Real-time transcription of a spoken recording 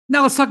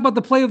Now let's talk about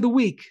the play of the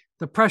week.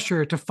 The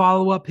pressure to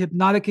follow up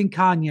Hypnotic and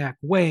Cognac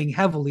weighing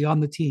heavily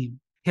on the team.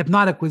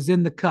 Hypnotic was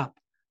in the cup,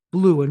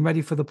 blue and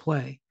ready for the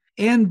play.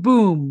 And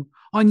boom,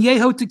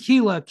 Añejo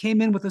Tequila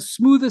came in with a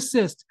smooth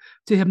assist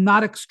to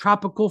Hypnotic's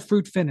tropical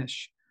fruit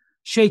finish.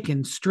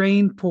 Shaken,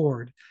 strained,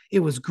 poured. It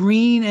was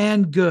green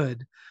and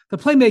good. The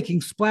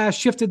playmaking splash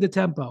shifted the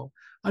tempo.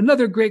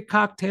 Another great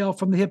cocktail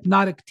from the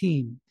Hypnotic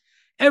team.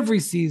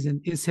 Every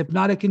season is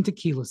Hypnotic and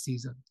Tequila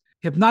season.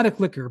 Hypnotic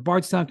Liquor,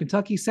 Bardstown,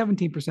 Kentucky,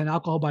 17%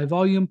 alcohol by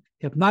volume.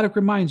 Hypnotic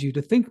reminds you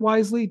to think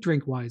wisely,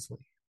 drink wisely.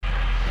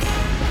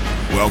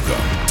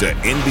 Welcome to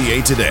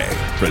NBA Today,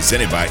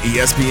 presented by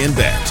ESPN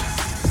Bet.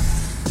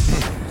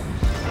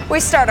 We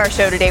start our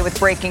show today with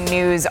breaking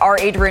news. Our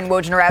Adrian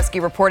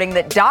Wojnarowski reporting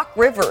that Doc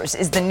Rivers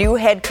is the new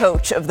head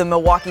coach of the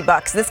Milwaukee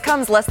Bucks. This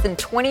comes less than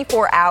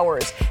 24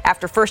 hours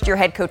after first-year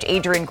head coach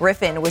Adrian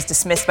Griffin was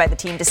dismissed by the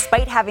team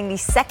despite having the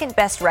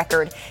second-best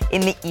record in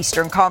the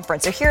Eastern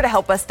Conference. So here to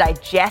help us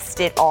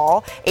digest it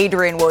all,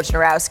 Adrian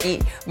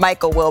Wojnarowski,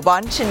 Michael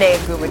Wilbon, Chiney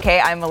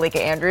Ogwumike, I'm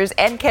Malika Andrews,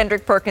 and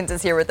Kendrick Perkins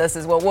is here with us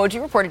as well. Woj,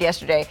 you reported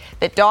yesterday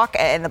that Doc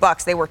and the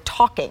Bucks, they were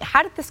talking.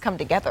 How did this come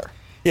together?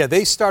 Yeah,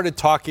 they started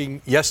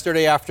talking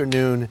yesterday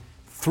afternoon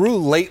through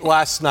late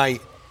last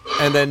night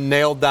and then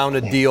nailed down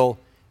a deal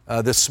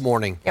this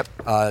morning.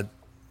 Yep.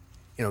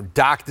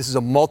 Doc, this is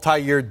a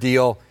multi-year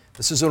deal.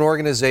 This is an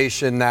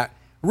organization that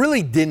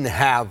really didn't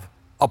have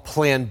a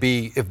plan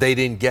B if they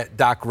didn't get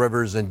Doc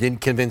Rivers and didn't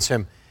convince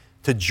him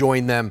to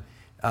join them.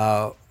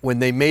 When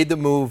they made the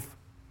move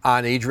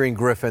on Adrian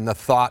Griffin, the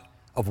thought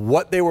of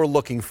what they were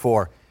looking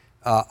for,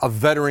 a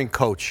veteran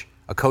coach,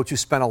 a coach who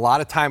spent a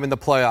lot of time in the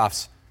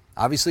playoffs,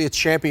 obviously a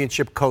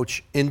championship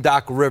coach in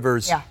Doc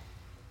Rivers. Yeah.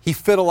 He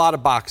fit a lot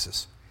of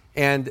boxes.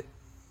 And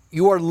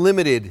you are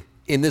limited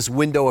in this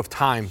window of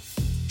time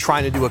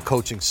trying to do a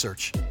coaching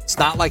search. It's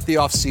not like the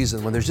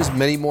offseason when there's just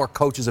many more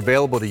coaches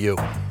available to you.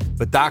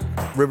 But Doc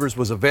Rivers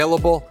was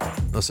available.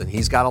 Listen,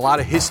 he's got a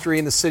lot of history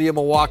in the city of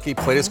Milwaukee,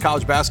 played his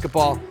college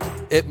basketball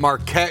at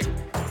Marquette,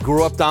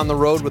 grew up down the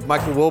road with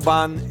Michael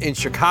Wilbon in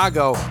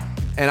Chicago.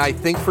 And I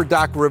think for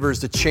Doc Rivers,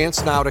 the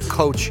chance now to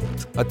coach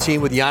a team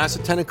with Giannis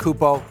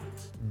Antetokounmpo,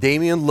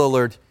 Damian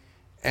Lillard,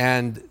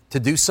 and to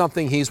do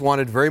something he's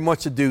wanted very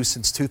much to do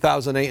since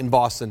 2008 in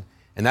Boston,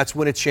 and that's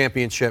win a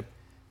championship.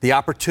 The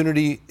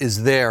opportunity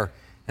is there.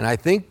 And I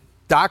think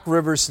Doc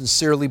Rivers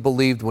sincerely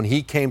believed when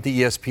he came to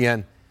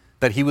ESPN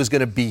that he was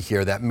going to be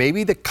here, that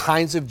maybe the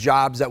kinds of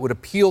jobs that would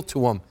appeal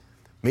to him,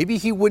 maybe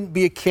he wouldn't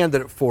be a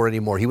candidate for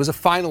anymore. He was a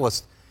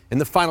finalist in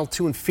the Final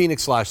Two in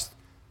Phoenix last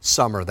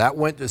summer. That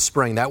went to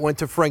spring. That went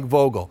to Frank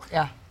Vogel.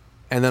 Yeah.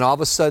 And then all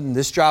of a sudden,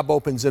 this job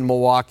opens in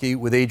Milwaukee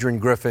with Adrian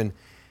Griffin.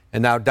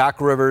 And now Doc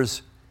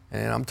Rivers,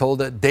 and I'm told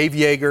that Dave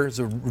Yeager is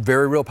a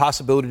very real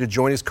possibility to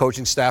join his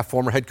coaching staff,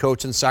 former head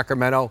coach in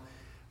Sacramento,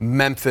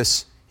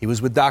 Memphis. He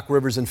was with Doc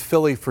Rivers in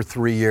Philly for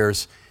 3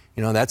 years.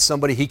 That's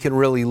somebody he can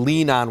really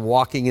lean on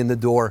walking in the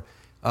door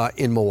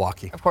in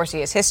Milwaukee. Of course, he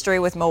has history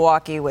with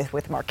Milwaukee,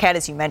 with Marquette.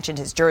 As you mentioned,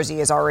 his jersey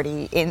is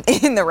already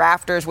in the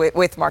rafters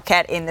with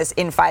Marquette in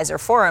Pfizer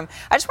Forum.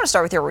 I just want to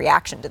start with your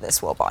reaction to this,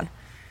 Wilbon.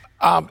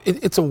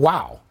 It's a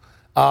wow.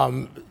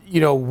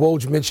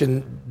 Woj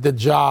mentioned the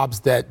jobs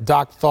that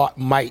Doc thought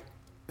might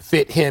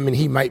fit him and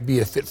he might be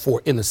a fit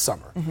for in the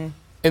summer. Mm-hmm.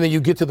 And then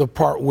you get to the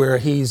part where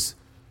he's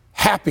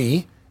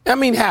happy,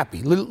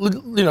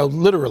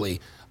 literally,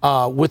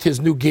 with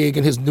his new gig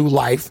and his new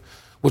life,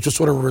 which was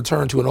sort of a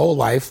return to an old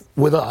life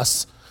with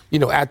us,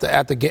 at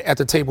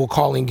the table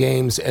calling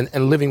games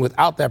and living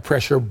without that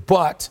pressure.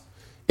 But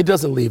it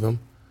doesn't leave him.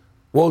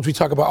 Woj, we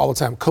talk about all the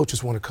time,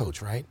 coaches want to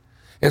coach, right?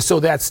 And so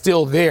that's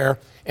still there.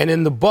 And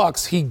in the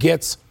Bucks, he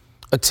gets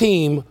a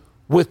team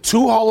with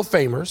two Hall of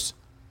Famers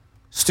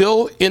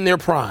still in their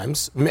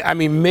primes. I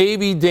mean,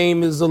 maybe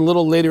Dame is a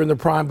little later in the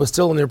prime, but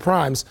still in their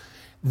primes.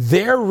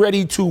 They're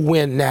ready to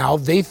win now.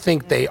 They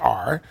think they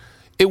are.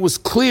 It was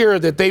clear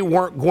that they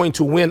weren't going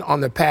to win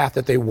on the path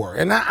that they were.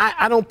 And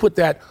I don't put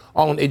that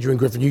all on Adrian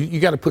Griffin. You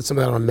got to put some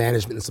of that on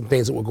management and some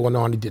things that were going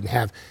on. He didn't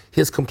have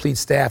his complete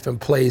staff in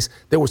place.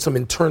 There were some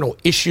internal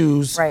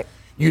issues. Right.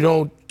 You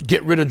don't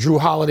get rid of Drew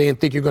Holiday and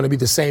think you're going to be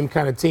the same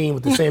kind of team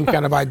with the same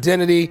kind of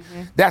identity.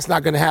 Mm-hmm. That's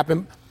not going to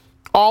happen.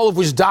 All of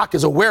which Doc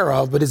is aware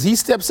of. But as he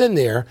steps in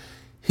there,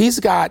 he's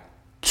got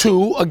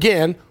two,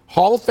 again,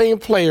 Hall of Fame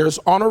players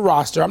on a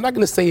roster. I'm not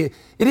going to say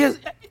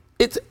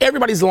it's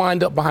everybody's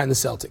lined up behind the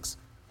Celtics.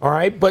 All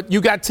right, but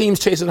you got teams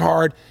chasing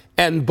hard,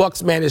 and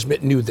Bucks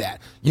management knew that.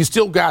 You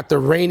still got the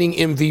reigning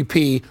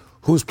MVP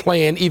who's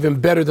playing even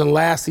better than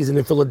last season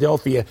in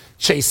Philadelphia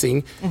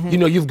chasing.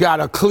 Mm-hmm. You've got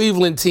a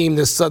Cleveland team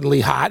that's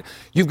suddenly hot.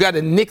 You've got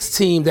a Knicks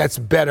team that's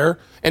better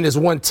and has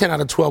won 10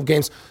 out of 12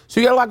 games. So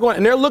you got a lot going.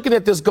 And they're looking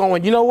at this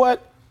going, you know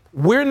what?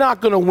 We're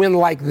not going to win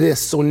like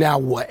this, so now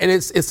what? And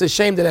it's a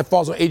shame that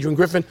falls on Adrian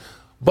Griffin.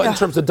 But in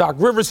terms of Doc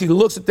Rivers, he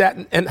looks at that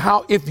and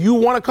how, if you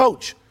want to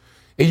coach,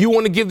 and you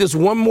want to give this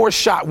one more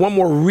shot, one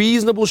more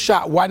reasonable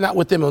shot, why not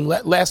with them? And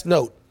last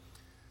note,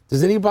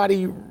 does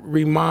anybody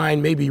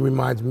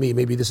reminds me,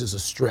 maybe this is a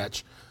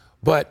stretch,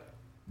 but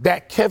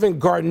that Kevin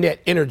Garnett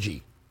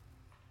energy,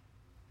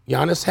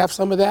 Giannis have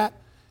some of that?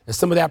 and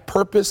some of that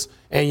purpose.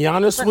 And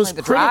Giannis Certainly was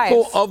the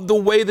critical drives. of the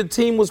way the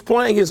team was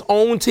playing, his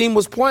own team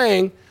was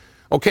playing.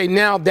 Okay,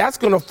 now that's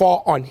going to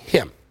fall on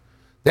him.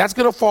 That's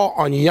going to fall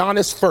on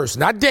Giannis first,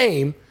 not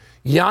Dame.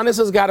 Giannis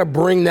has got to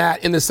bring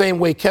that in the same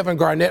way Kevin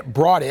Garnett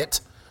brought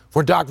it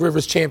for Doc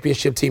Rivers'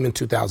 championship team in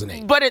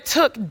 2008. But it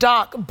took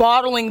Doc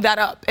bottling that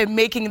up and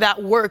making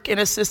that work in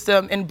a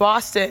system in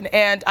Boston.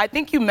 And I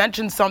think you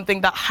mentioned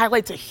something that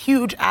highlights a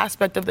huge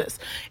aspect of this.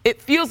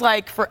 It feels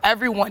like for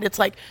everyone, it's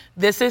like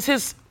this is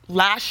his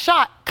last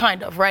shot,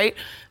 kind of, right?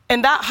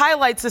 And that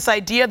highlights this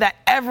idea that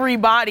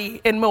everybody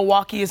in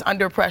Milwaukee is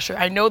under pressure.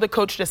 I know the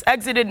coach just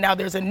exited. Now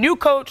there's a new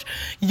coach.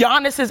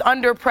 Giannis is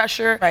under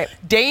pressure. Right.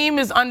 Dame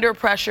is under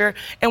pressure.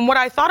 And what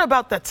I thought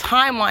about the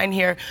timeline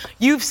here,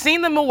 you've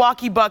seen the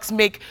Milwaukee Bucks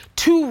make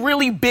two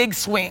really big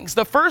swings.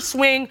 The first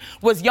swing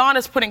was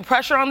Giannis putting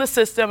pressure on the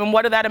system. And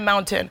what did that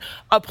amount in?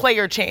 A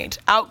player change.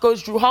 Out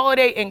goes Jrue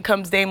Holiday, in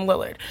comes Dame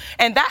Lillard.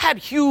 And that had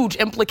huge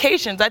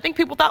implications. I think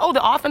people thought,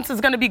 the offense is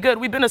going to be good.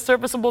 We've been a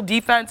serviceable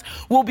defense.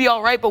 We'll be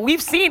all right. But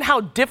we've seen how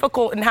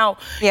difficult and how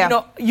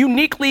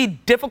uniquely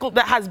difficult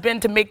that has been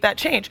to make that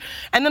change.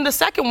 And then the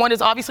second one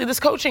is obviously this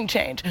coaching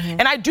change. Mm-hmm.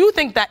 And I do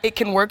think that it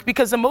can work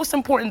because the most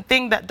important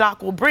thing that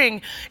Doc will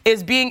bring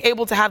is being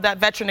able to have that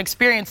veteran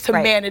experience to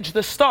manage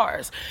the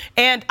stars.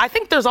 And I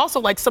think there's also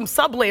like some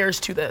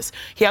sub-layers to this.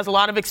 He has a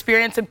lot of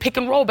experience in pick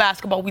and roll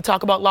basketball. We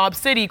talk about Lob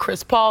City,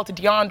 Chris Paul to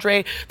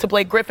DeAndre to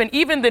Blake Griffin,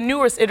 even the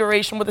newest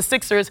iteration with the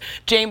Sixers,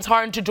 James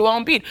Harden to Joel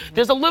Embiid. Mm-hmm.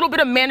 There's a little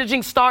bit of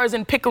managing stars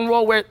in pick and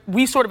roll where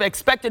we sort of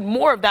expected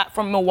more of that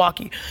from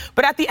Milwaukee.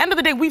 But at the end of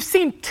the day, we've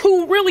seen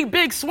two really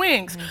big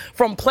swings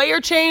from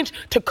player change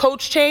to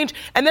coach change.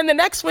 And then the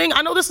next swing,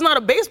 I know this is not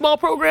a baseball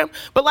program,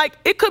 but like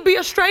it could be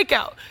a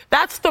strikeout.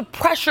 That's the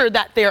pressure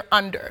that they're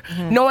under,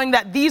 knowing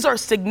that these are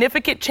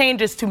significant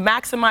changes to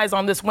maximize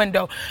on this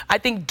window. I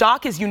think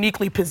Doc is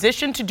uniquely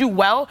positioned to do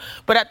well,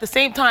 but at the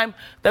same time,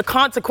 the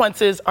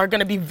consequences are going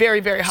to be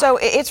very, very high. So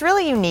it's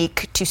really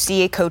unique to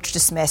see a coach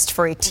dismissed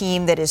for a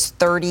team that is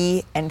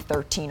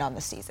 30-13 on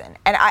the season.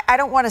 And I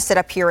don't want to sit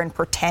up here and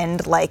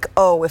pretend like,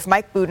 if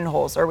Mike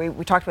Budenholzer,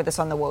 we talked about this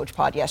on the Woj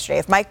pod yesterday,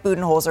 if Mike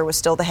Budenholzer was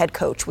still the head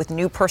coach with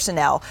new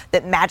personnel,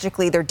 that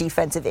magically their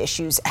defensive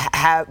issues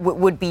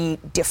would be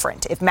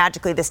different, if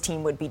magically this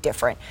team would be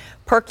different.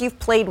 Perk, you've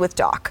played with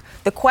Doc.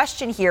 The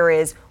question here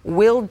is,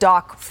 will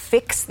Doc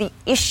fix the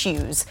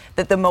issues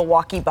that the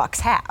Milwaukee Bucks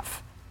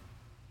have?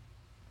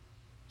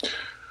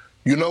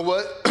 You know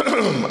what?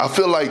 I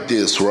feel like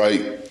this,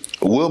 right?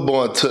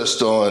 Wilborn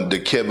touched on the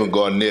Kevin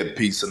Garnett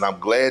piece, and I'm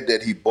glad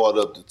that he brought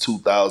up the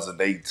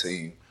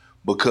 2018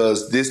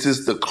 because this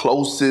is the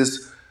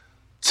closest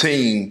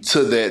team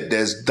to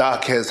that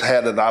Doc has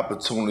had an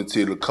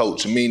opportunity to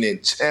coach, meaning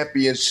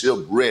championship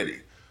ready.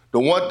 The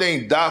one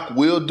thing Doc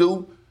will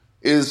do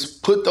is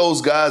put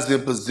those guys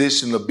in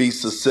position to be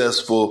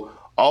successful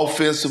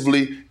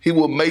offensively. He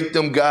will make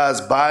them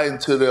guys buy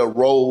into their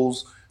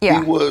roles.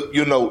 Yeah. He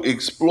will,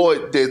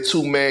 exploit their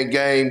two-man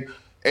game.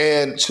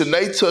 And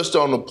Shanae touched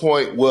on the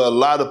point where a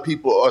lot of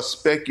people are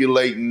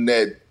speculating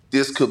that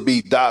this could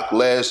be Doc's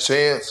last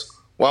chance.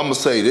 Well, I'm going to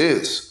say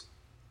this.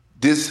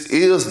 This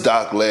is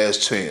Doc's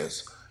last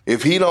chance.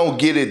 If he don't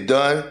get it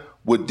done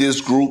with this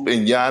group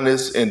and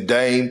Giannis and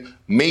Dame,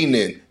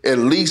 meaning at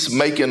least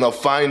making a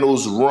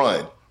finals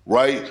run,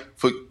 right,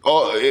 for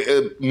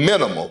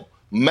minimum,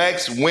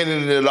 max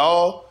winning it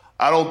all,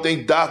 I don't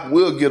think Doc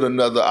will get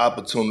another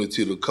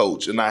opportunity to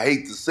coach. And I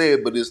hate to say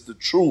it, but it's the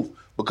truth.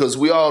 Because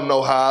we all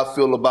know how I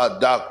feel about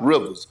Doc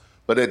Rivers.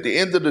 But at the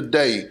end of the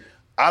day,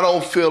 I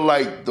don't feel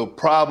like the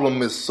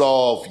problem is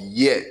solved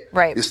yet.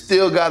 Right. It's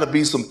still got to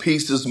be some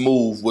pieces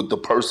moved with the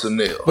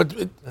personnel.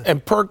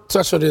 And Perk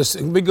touched on this.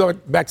 And we go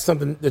back to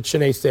something that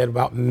Shanae said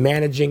about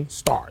managing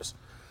stars.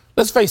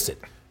 Let's face it.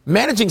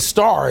 Managing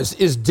stars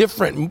is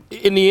different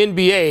in the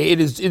NBA. It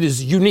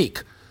is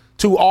unique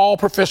to all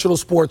professional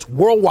sports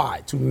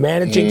worldwide, to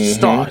managing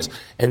stars.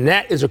 And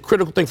that is a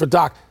critical thing for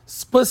Doc,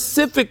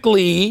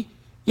 specifically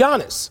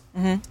Giannis.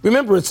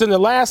 Remember, it's in the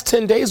last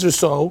 10 days or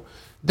so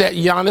that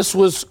Giannis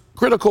was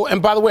critical.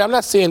 And by the way, I'm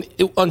not saying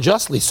it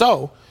unjustly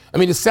so. I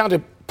mean, it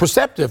sounded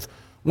perceptive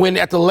when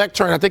at the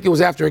lectern, I think it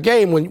was after a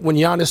game, when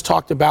Giannis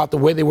talked about the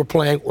way they were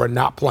playing or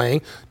not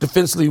playing,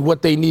 defensively,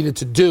 what they needed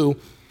to do.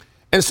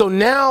 And so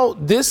now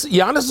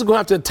Giannis is going to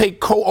have to take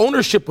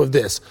co-ownership of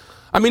this.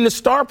 I mean, the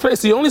star player,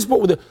 it's the only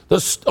sport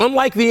with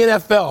unlike the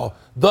NFL,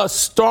 the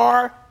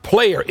star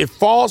player, it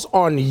falls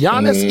on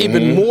Giannis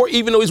even more,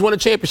 even though he's won a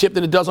championship,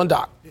 than it does on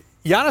Doc.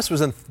 Giannis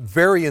was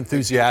very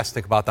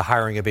enthusiastic about the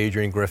hiring of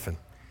Adrian Griffin.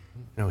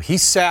 He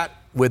sat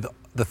with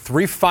the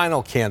three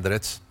final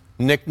candidates,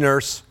 Nick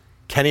Nurse,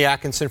 Kenny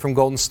Atkinson from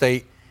Golden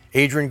State,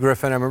 Adrian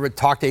Griffin. I remember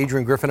talked to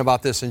Adrian Griffin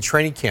about this in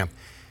training camp.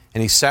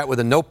 And he sat with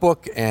a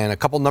notebook and a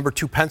couple number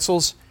 2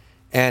 pencils,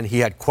 and he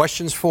had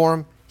questions for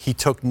him. He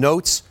took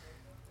notes.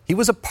 He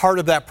was a part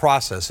of that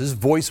process. His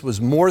voice was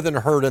more than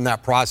heard in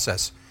that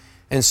process.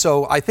 And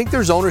so I think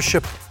there's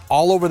ownership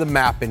all over the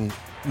map in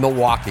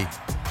Milwaukee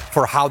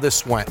for how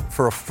this went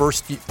for a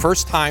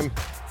first-time,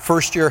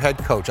 first-year head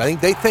coach. I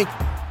think they think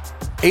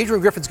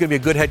Adrian Griffin's going to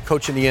be a good head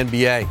coach in the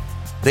NBA.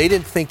 They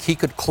didn't think he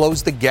could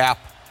close the gap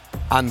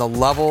on the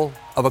level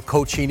of a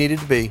coach he needed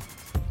to be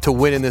to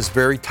win in this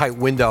very tight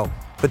window.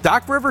 But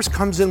Doc Rivers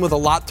comes in with a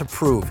lot to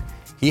prove.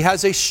 He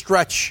has a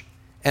stretch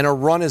and a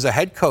run as a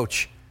head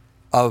coach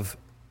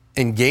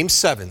in Game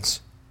 7s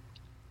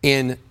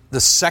in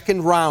the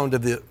second round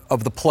of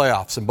the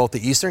playoffs in both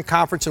the Eastern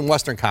Conference and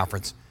Western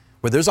Conference,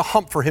 where there's a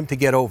hump for him to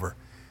get over.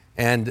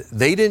 And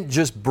they didn't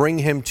just bring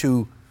him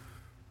to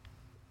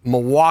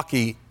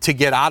Milwaukee to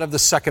get out of the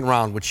second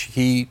round, which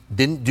he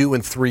didn't do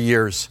in 3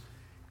 years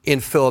in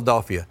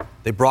Philadelphia.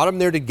 They brought him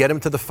there to get him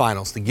to the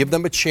finals, to give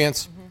them a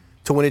chance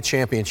to win a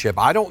championship.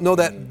 I don't know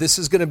that this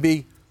is going to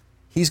be,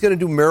 he's going to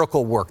do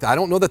miracle work. I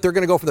don't know that they're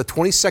going to go for the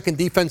 22nd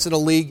defense in the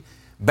league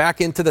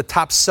back into the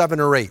top 7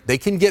 or 8. They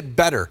can get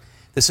better.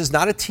 This is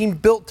not a team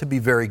built to be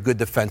very good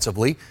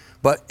defensively,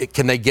 but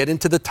can they get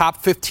into the top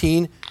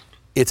 15?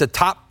 It's a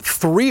top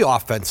 3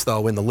 offense,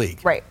 though, in the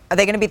league. Right. Are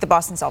they going to beat the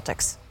Boston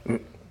Celtics?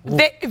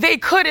 They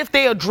could if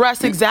they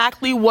address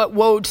exactly what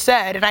Woj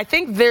said. And I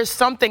think there's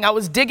something, I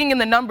was digging in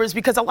the numbers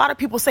because a lot of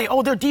people say,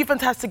 oh, their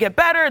defense has to get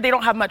better. They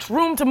don't have much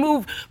room to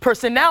move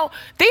personnel.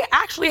 They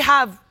actually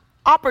have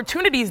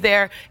opportunities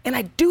there, and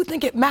I do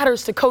think it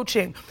matters to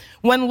coaching.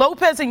 When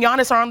Lopez and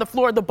Giannis are on the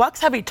floor, the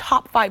Bucks have a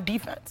top 5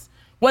 defense.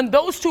 When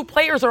those 2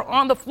 players are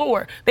on the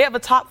floor, they have a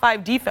top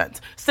 5 defense,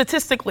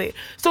 statistically.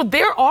 So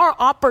there are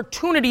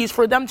opportunities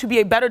for them to be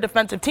a better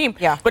defensive team.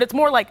 Yeah. But it's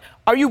more like,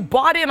 are you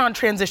bought in on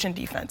transition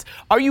defense?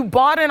 Are you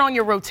bought in on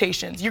your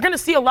rotations? You're going to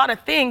see a lot of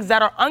things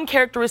that are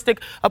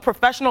uncharacteristic of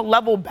professional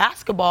level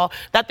basketball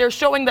that they're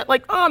showing that,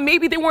 like,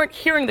 maybe they weren't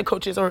hearing the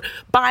coaches or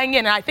buying in.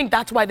 And I think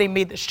that's why they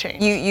made this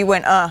change. You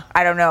went,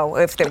 I don't know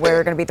if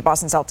we're going to beat the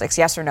Boston Celtics.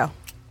 Yes or no?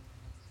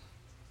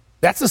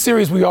 That's the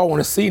series we all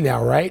want to see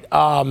now, right?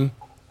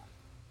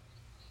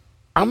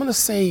 I'm going to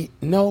say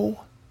no.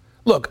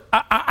 Look,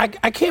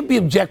 I can't be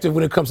objective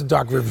when it comes to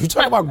Doc Rivers. You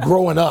talk about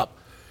growing up.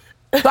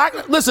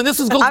 Listen, this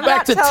goes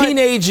back to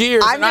teenage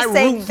years. I'm just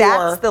saying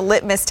that's the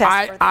litmus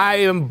test. I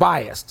am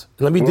biased.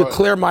 Let me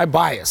declare my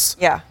bias.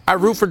 Yeah. I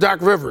root for Doc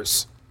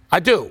Rivers.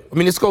 I do. I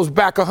mean, this goes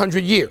back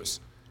 100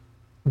 years.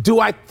 Do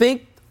I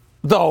think,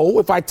 though,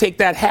 if I take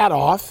that hat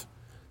off,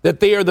 that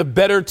they are the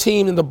better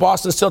team than the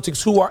Boston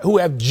Celtics who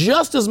have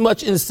just as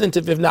much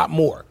incentive, if not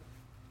more,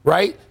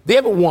 right? They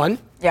haven't won.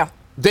 Yeah.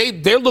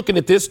 They're looking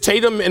at this.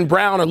 Tatum and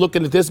Brown are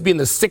looking at this being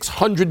the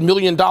 $600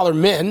 million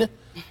men.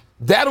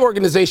 That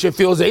organization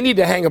feels they need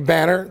to hang a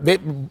banner.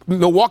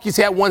 Milwaukee's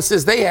had one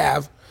since they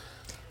have.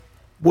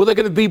 Well, they're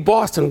going to beat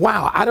Boston.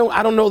 Wow, I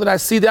don't know that I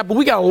see that, but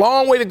we got a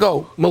long way to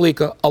go,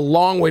 Malika, a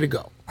long way to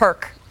go.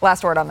 Perk,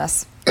 last word on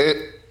this.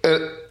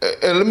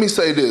 And let me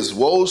say this.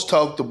 Woj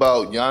talked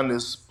about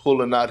Giannis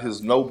pulling out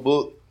his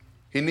notebook.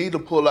 He need to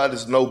pull out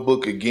his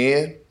notebook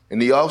again,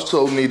 and he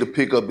also need to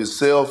pick up his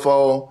cell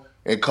phone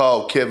and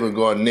call Kevin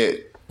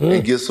Garnett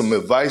and get some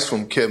advice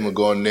from Kevin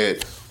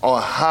Garnett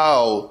on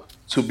how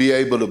to be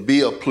able to be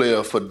a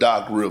player for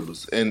Doc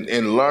Rivers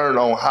and learn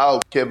on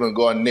how Kevin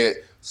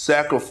Garnett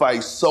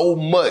sacrificed so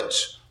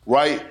much,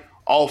 right,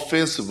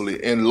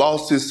 offensively and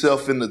lost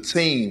himself in the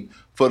team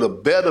for the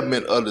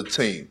betterment of the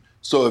team.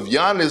 So if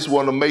Giannis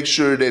want to make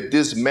sure that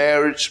this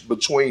marriage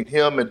between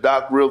him and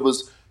Doc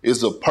Rivers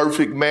is a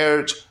perfect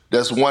marriage,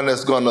 that's one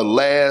that's going to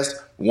last,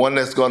 one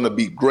that's going to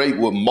be great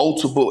with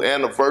multiple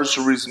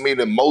anniversaries,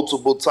 meaning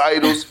multiple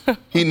titles,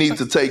 he needs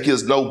to take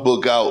his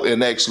notebook out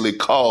and actually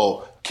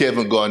call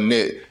Kevin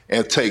Garnett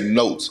and take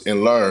notes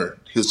and learn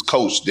his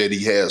coach that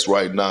he has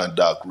right now in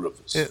Doc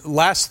Rivers.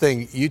 Last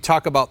thing, you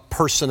talk about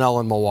personnel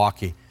in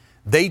Milwaukee.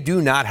 They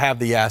do not have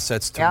the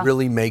assets to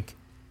really make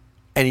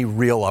any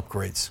real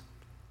upgrades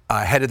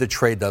ahead of the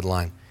trade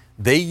deadline.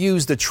 They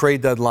use the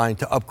trade deadline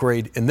to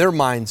upgrade, in their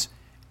minds,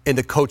 in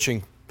the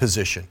coaching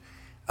position.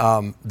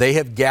 They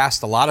have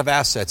gassed a lot of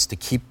assets to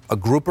keep a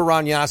group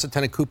around Giannis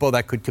Antetokounmpo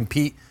that could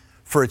compete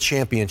for a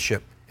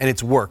championship, and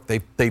it's worked.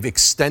 They've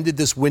extended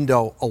this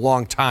window a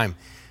long time.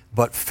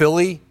 But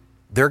Philly,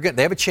 they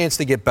have a chance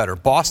to get better.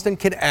 Boston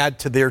can add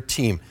to their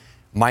team.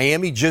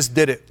 Miami just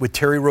did it with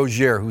Terry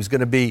Rozier, who's going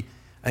to be,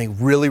 I think,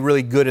 really,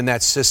 really good in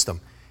that system.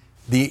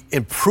 The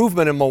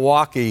improvement in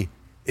Milwaukee,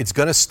 it's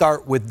going to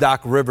start with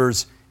Doc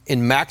Rivers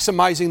in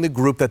maximizing the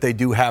group that they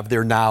do have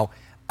there now.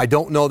 I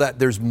don't know that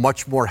there's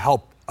much more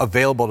help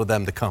available to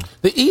them to come.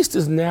 The East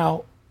is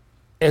now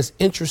as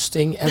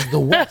interesting as the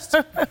West,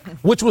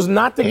 which was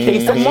not the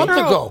case a month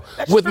ago.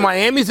 With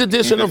Miami's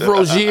addition of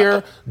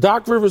Rozier,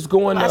 Doc Rivers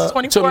going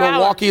to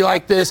Milwaukee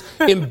like this,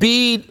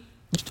 Embiid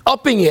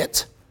upping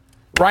it,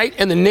 right?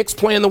 And the Knicks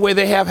playing the way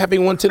they have,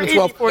 having won 10 to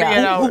 12.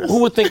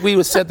 Who would think we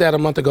would said that a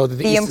month ago, that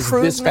the East is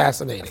this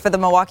fascinating? For the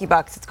Milwaukee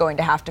Bucks, it's going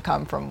to have to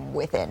come from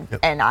within. Yep.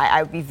 And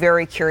I would be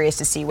very curious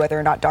to see whether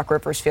or not Doc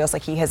Rivers feels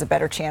like he has a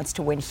better chance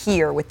to win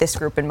here with this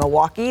group in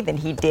Milwaukee than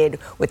he did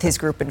with his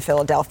group in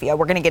Philadelphia.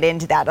 We're going to get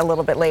into that a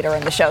little bit later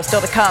in the show.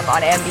 Still to come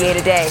on NBA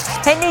Today.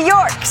 Hey, New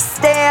York,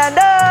 stand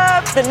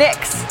up! The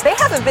Knicks, they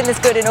haven't been this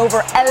good in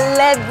over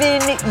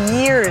 11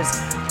 years.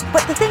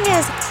 But the thing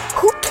is,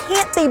 who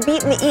can't they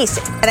beat in the East?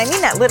 And I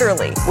mean that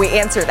literally. We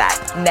answer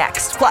that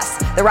next. Plus,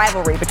 the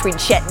rivalry between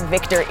Chet and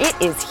Victor, it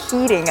is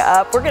heating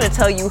up. We're going to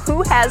tell you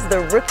who has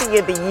the Rookie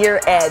of the Year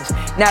edge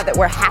now that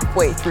we're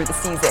halfway through the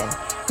season.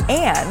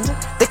 And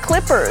the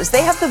Clippers,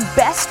 they have the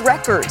best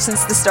record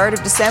since the start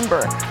of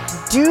December.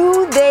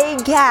 Do they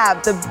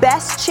have the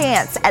best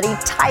chance at a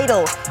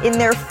title in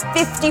their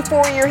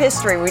 54-year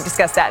history? We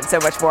discuss that and so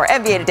much more.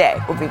 NBA Today.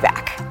 We'll be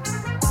back.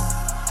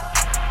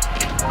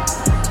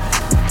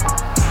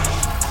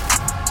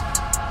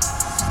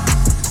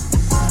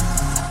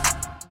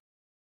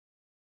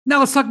 Now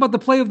let's talk about the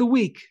play of the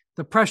week.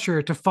 The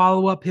pressure to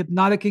follow up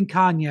Hypnotic and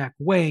Cognac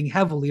weighing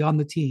heavily on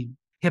the team.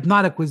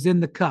 Hypnotic was in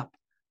the cup,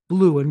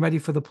 blue and ready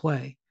for the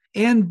play.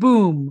 And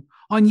boom,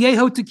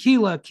 Añejo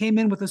Tequila came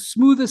in with a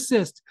smooth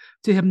assist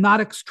to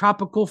Hypnotic's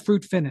tropical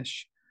fruit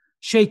finish.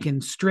 Shaken,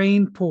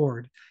 strained,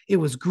 poured. It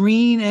was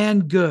green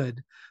and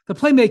good. The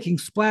playmaking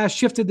splash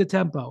shifted the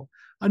tempo.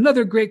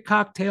 Another great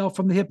cocktail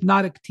from the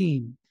Hypnotic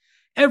team.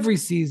 Every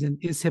season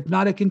is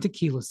Hypnotic and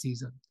Tequila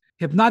season.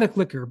 Hypnotic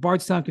Liquor,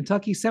 Bardstown,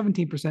 Kentucky,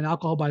 17%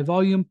 alcohol by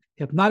volume.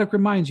 Hypnotic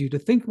reminds you to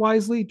think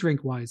wisely,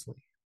 drink wisely.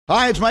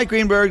 Hi, it's Mike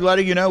Greenberg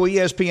letting you know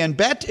ESPN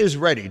Bet is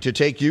ready to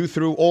take you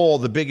through all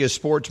the biggest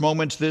sports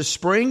moments this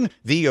spring.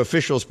 The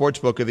official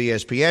sportsbook of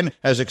ESPN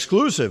has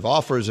exclusive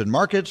offers and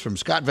markets from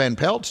Scott Van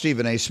Pelt,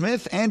 Stephen A.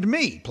 Smith, and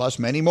me, plus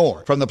many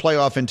more. From the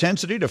playoff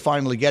intensity to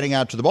finally getting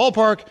out to the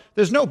ballpark,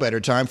 there's no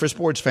better time for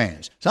sports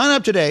fans. Sign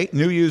up today.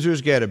 New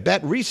users get a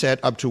bet reset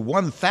up to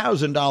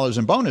 $1,000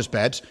 in bonus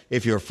bets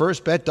if your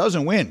first bet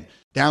doesn't win.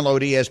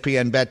 Download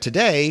ESPN Bet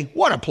today.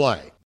 What a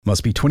play.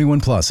 Must be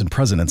 21 plus and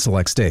present in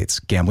select states.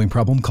 Gambling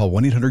problem? Call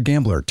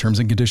 1-800-GAMBLER. Terms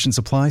and conditions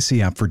apply.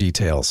 See app for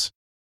details.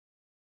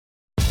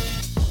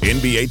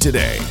 NBA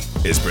Today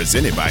is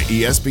presented by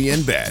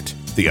ESPN Bet,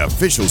 the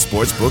official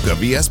sportsbook of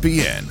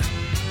ESPN.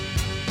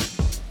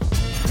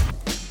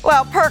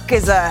 Well, Perk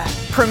is a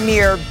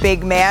premier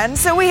big man,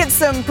 so we had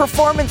some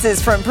performances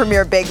from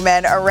premier big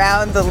men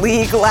around the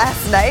league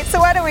last night. So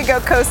why don't we go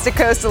coast to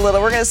coast a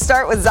little? We're going to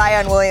start with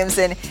Zion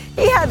Williamson.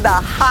 He had the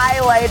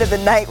highlight of the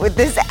night with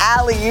this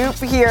alley-oop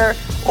here.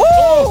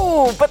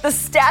 Ooh! But the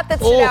stat that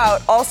stood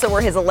out also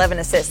were his 11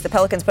 assists. The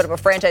Pelicans put up a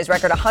franchise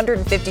record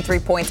 153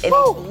 points in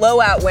a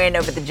blowout win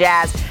over the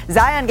Jazz.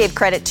 Zion gave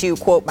credit to,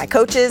 quote, my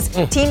coaches,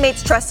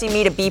 teammates trusting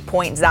me to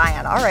be-point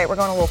Zion. All right, we're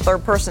going a little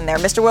third person there.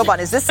 Mr. Wilbon,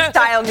 is this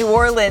style New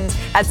Orleans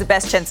has the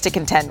best chance to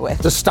contend with?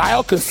 The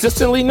style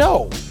consistently,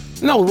 no.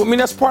 No, I mean,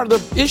 that's part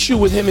of the issue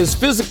with him is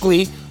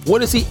physically,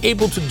 what is he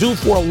able to do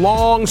for a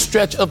long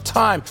stretch of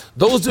time?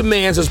 Those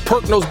demands, as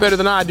Perk knows better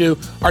than I do,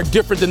 are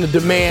different than the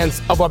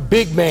demands of a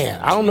big man.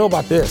 I don't know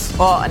about this.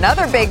 Well,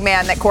 another big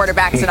man that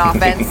quarterbacks an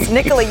offense,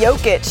 Nikola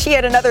Jokic. He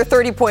had another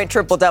 30-point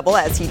triple-double,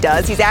 as he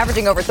does. He's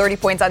averaging over 30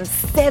 points on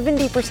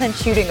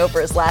 70% shooting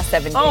over his last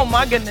 7 games. Oh,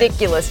 my goodness.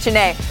 Ridiculous.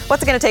 Chene,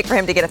 what's it going to take for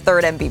him to get a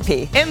third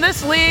MVP? In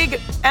this league,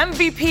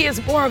 MVP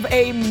is more of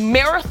a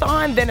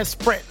marathon than a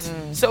sprint.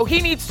 So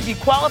he needs to be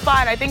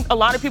qualified. I think a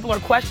lot of people are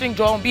questioning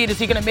Joel Embiid. Is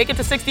he going to make it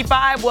to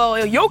 65? Well,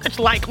 Jokic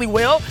likely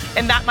will,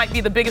 and that might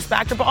be the biggest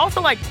factor. But also,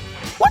 what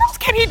else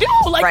can he do?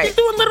 He's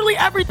doing literally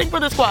everything for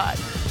the squad.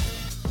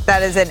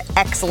 That is an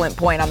excellent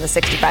point on the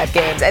 65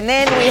 games. And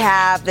then we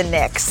have the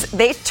Knicks.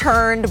 They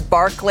turned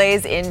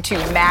Barclays into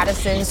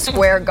Madison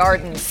Square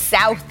Garden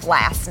South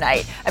last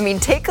night. I mean,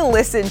 take a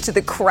listen to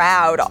the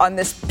crowd on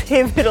this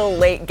pivotal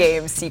late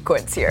game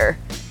sequence here.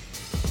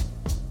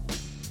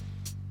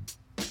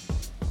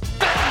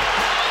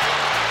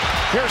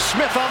 Here's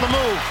Smith on the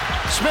move.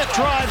 Smith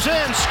drives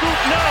in, scoop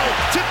no,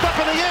 tipped up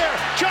in the air.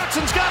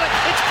 Johnson's got it.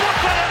 It's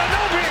blocked by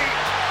Anunoby.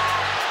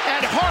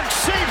 And Hart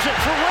saves it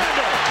for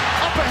Randall.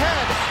 Up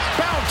ahead,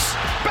 bounce,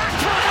 back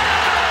for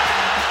Randall.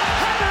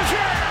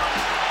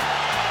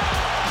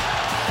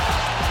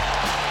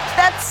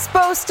 That's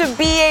supposed to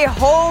be a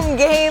home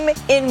game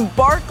in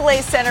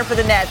Barclays Center for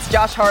the Nets.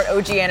 Josh Hart,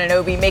 OG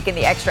Anunoby making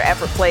the extra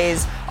effort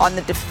plays on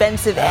the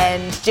defensive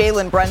end.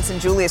 Jalen Brunson,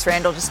 Julius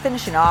Randle just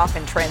finishing off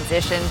in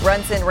transition.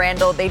 Brunson,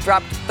 Randle, they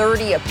dropped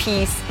 30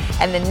 apiece.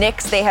 And the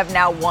Knicks, they have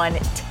now won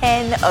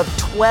 10 of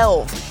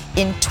 12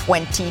 in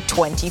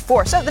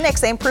 2024. So the Knicks,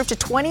 they improved to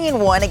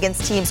 20-1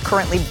 against teams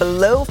currently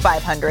below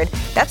 500.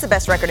 That's the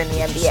best record in the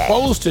NBA.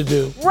 Supposed to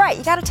do. Right,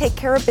 you got to take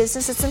care of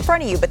business that's in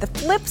front of you. But the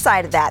flip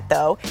side of that,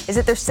 though, is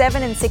that they're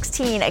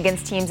 7-16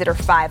 against teams that are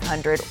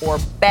 500 or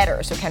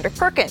better. So Kendrick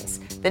Perkins,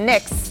 the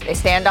Knicks, they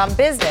stand on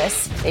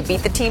business. They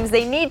beat the teams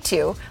they need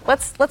to.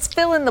 Let's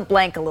fill in the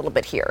blank a little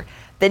bit here.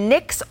 The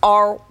Knicks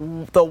are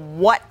the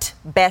what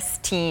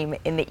best team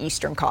in the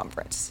Eastern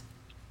Conference?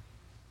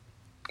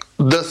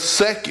 The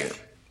second.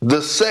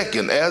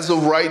 As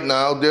of right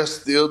now, they're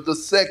still the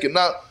second.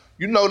 Now,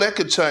 that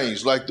could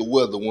change like the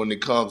weather when it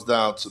comes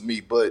down to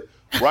me. But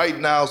right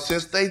now,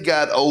 since they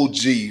got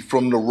OG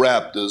from the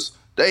Raptors,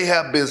 they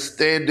have been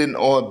standing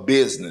on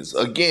business.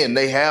 Again,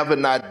 they have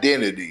an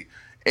identity.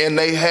 And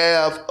they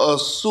have a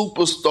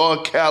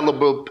superstar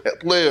caliber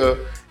player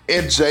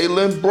in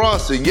Jalen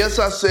Brunson. Yes,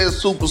 I said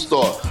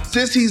superstar.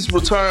 Since he's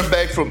returned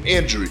back from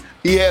injury,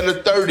 he had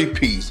a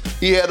 30-piece.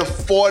 He had a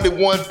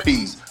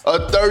 41-piece.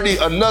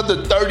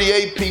 another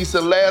 38 piece,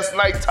 and last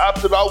night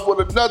topped it off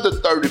with another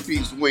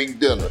 30-piece wing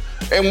dinner.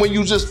 And when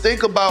you just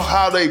think about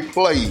how they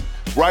play,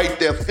 right,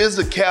 their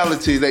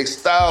physicality, their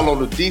style on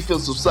the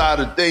defensive side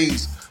of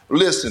things,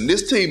 listen,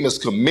 this team is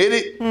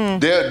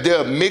committed.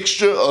 They're a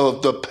mixture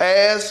of the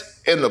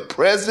past and the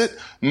present,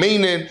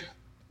 meaning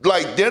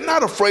like they're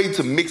not afraid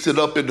to mix it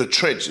up in the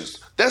trenches.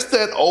 That's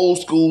that old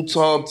school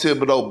Tom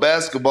Thibodeau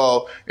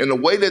basketball. And the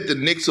way that the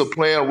Knicks are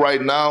playing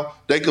right now,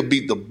 they could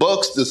beat the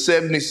Bucks, the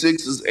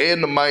 76ers,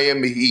 and the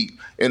Miami Heat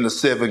in the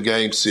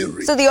 7-game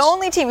series. So the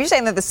only team, you're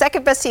saying that the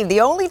second best team,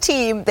 the only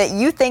team that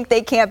you think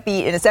they can't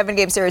beat in a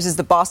 7-game series is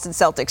the Boston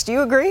Celtics. Do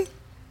you agree?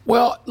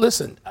 Well,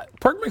 listen,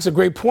 Perk makes a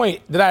great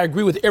point that I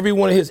agree with every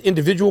one of his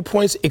individual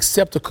points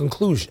except the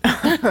conclusion.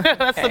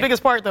 That's the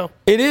biggest part, though.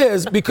 It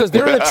is, because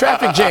they're in a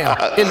traffic jam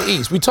in the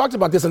East. We talked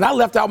about this, and I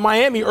left out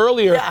Miami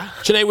earlier. Yeah.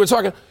 Sinead, we were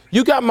talking.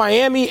 You got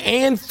Miami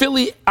and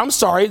Philly. I'm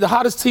sorry, the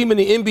hottest team in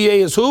the NBA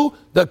is who?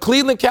 The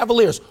Cleveland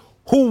Cavaliers,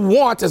 who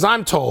want, as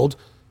I'm told,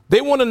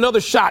 they want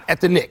another shot at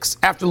the Knicks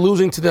after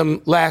losing to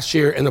them last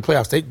year in the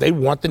playoffs. They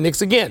want the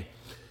Knicks again.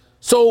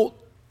 So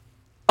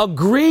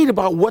agreed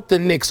about what the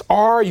Knicks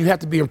are. You have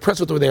to be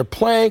impressed with the way they're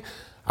playing.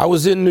 I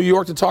was in New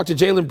York to talk to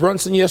Jalen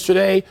Brunson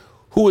yesterday,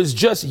 who is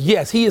just,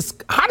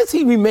 how does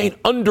he remain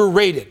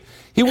underrated?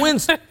 He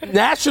wins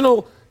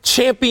national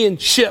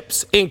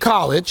championships in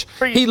college.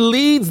 Preach. He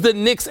leads the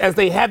Knicks as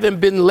they haven't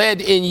been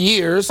led in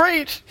years.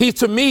 Preach.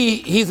 To me,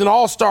 he's an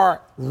all-star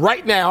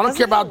right now. I don't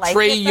care about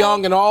Trae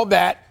Young and all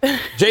that.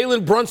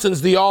 Jalen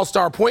Brunson's the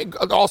all-star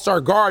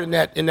guard in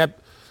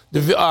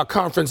that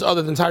conference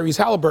other than Tyrese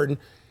Halliburton.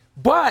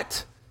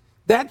 But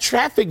that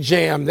traffic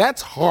jam,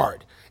 that's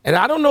hard. And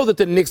I don't know that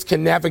the Knicks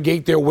can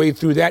navigate their way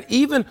through that.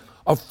 Even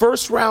a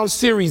first-round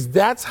series,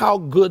 that's how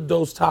good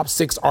those top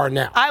 6 are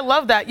now. I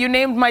love that. You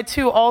named my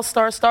 2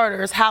 all-star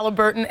starters,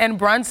 Halliburton and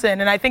Brunson,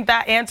 and I think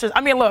that answers.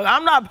 I mean, look,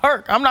 I'm not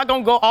Perk. I'm not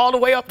going to go all the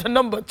way up to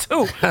number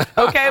 2,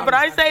 okay? But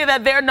I say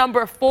that they're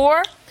number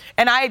 4,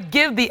 and I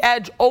give the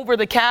edge over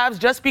the Cavs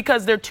just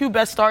because their 2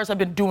 best stars have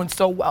been doing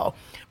so well.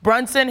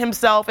 Brunson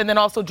himself and then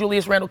also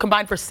Julius Randle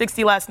combined for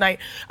 60 last night.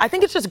 I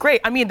think it's just great.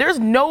 I mean, there's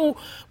no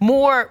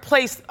more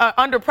place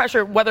under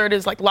pressure, whether it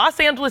is like Los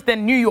Angeles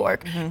than New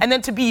York. And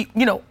then to be,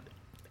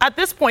 at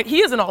this point, he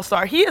is an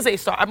all-star. He is a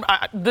star.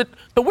 The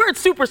word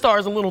superstar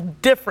is a little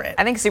different.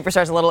 I think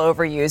superstar is a little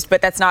overused,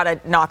 but that's not a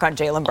knock on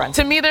Jalen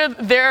Brunson. To me, they're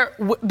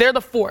the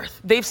 4th.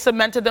 They've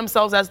cemented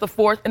themselves as the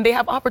 4th, and they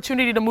have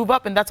opportunity to move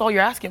up, and that's all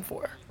you're asking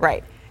for.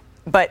 Right.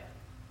 But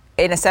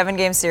in a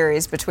 7-game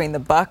series between the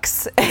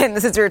Bucks and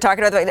since we were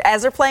talking about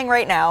as they're playing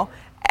right now,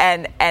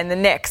 and the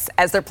Knicks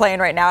as they're playing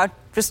right now,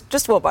 just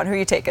Wilbon, who are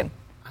you taking?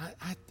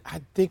 I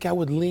think I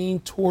would lean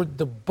toward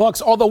the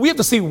Bucks, although we have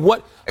to see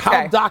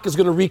how Doc is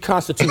going to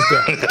reconstitute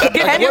them. What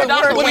are you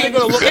going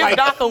to look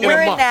like?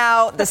 We're in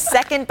now the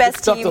second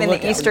best team in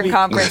the Eastern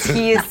Conference.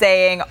 He is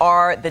saying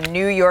are the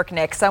New York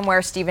Knicks.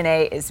 Somewhere Stephen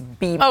A. is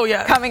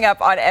coming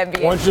up on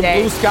NBA Bunch Today.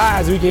 Of blue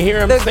skies. We can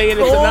hear him saying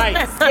it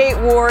tonight. The State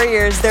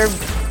Warriors, they're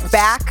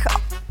back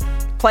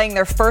playing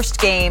their first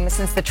game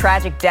since the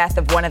tragic death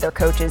of one of their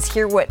coaches.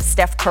 Hear what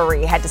Steph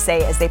Curry had to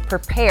say as they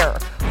prepare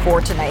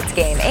for tonight's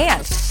game.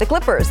 And the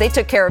Clippers, they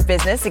took care of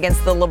business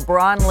against the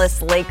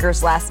LeBron-less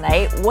Lakers last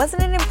night.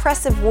 Wasn't an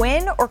impressive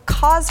win or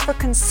cause for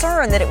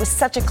concern that it was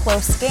such a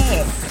close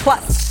game?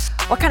 Plus,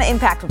 what kind of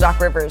impact will Doc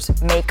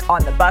Rivers make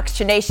on the Bucks?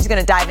 Sinead, she's going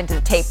to dive into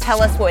the tape.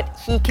 Tell us what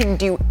he can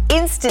do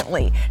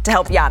instantly to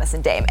help Giannis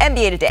and Dame.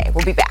 NBA Today.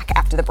 We'll be back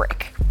after the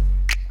break.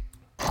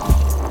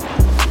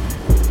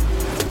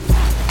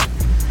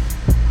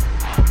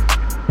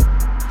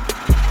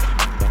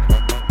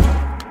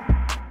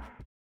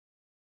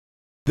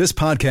 This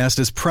podcast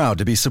is proud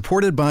to be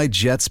supported by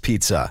Jets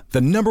Pizza, the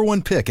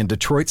 #1 pick in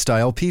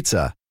Detroit-style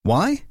pizza.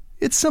 Why?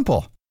 It's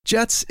simple.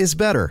 Jets is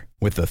better.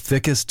 With the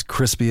thickest,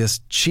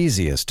 crispiest,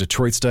 cheesiest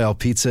Detroit-style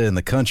pizza in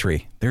the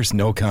country, there's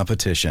no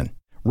competition.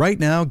 Right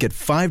now, get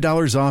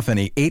 $5 off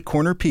any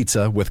 8-corner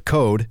pizza with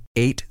code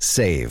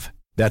 8SAVE.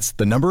 That's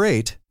the number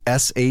 8,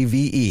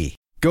 S-A-V-E.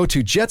 Go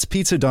to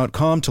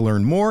jetspizza.com to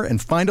learn more and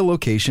find a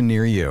location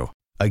near you.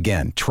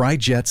 Again, try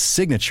Jet's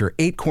signature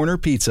 8-corner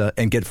pizza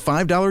and get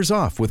 $5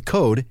 off with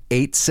code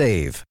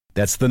 8SAVE.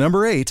 That's the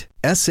number 8,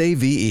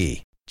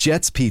 S-A-V-E.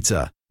 Jet's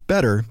Pizza.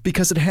 Better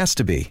because it has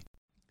to be.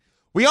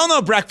 We all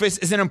know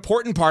breakfast is an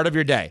important part of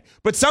your day.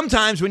 But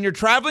sometimes when you're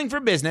traveling for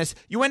business,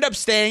 you end up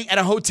staying at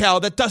a hotel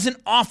that doesn't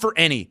offer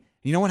any.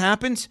 You know what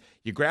happens?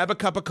 You grab a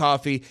cup of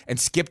coffee and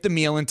skip the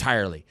meal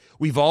entirely.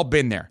 We've all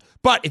been there.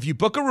 But if you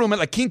book a room at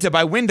La Quinta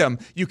by Wyndham,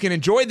 you can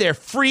enjoy their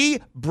free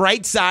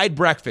Bright Side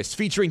breakfast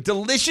featuring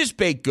delicious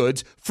baked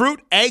goods,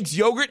 fruit, eggs,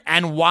 yogurt,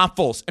 and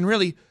waffles. And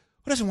really,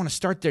 who doesn't want to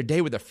start their day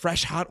with a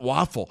fresh, hot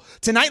waffle?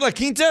 Tonight, La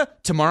Quinta,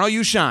 tomorrow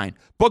you shine.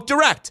 Book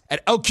direct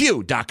at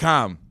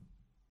lq.com.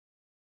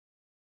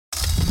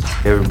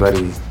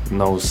 Everybody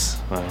knows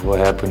what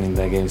happened in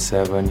that Game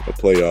 7. A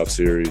playoff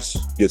series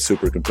gets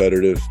super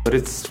competitive. But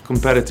it's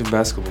competitive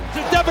basketball.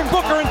 Devin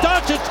Booker and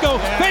Doncic go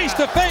face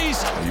to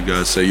face. You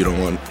guys say you don't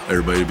want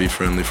everybody to be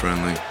friendly.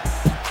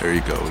 There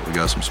you go. We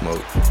got some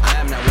smoke. I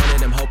am not one of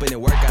them hoping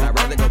it work out. I'd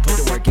rather go put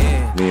the work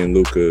in. Me and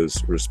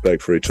Luka's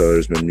respect for each other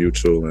has been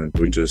mutual, and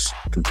we just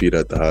compete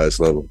at the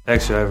highest level.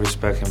 Actually, I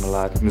respect him a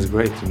lot. It's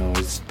great,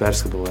 it's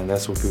basketball, and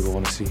that's what people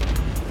want to see.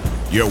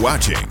 You're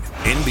watching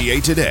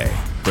NBA Today,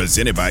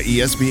 presented by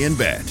ESPN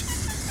Bet.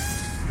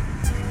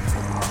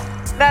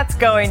 That's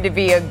going to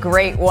be a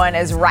great one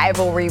as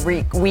rivalry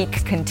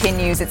week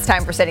continues. It's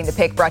time for Setting the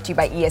Pick, brought to you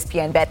by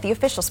ESPN Bet, the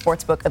official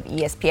sportsbook of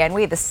ESPN.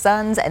 We have the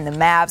Suns and the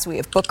Mavs. We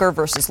have Booker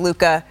versus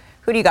Luka.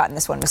 Who do you got in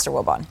this one, Mr.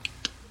 Wilbon?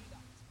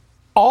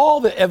 All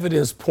the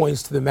evidence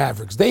points to the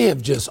Mavericks. They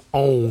have just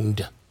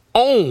owned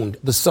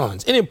the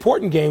Suns in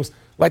important games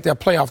like that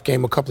playoff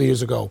game a couple of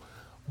years ago.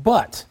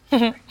 But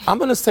I'm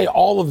going to say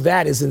all of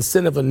that is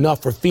incentive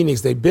enough for Phoenix.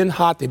 They've been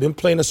hot. They've been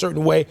playing a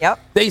certain way. Yep.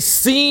 They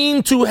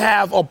seem to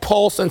have a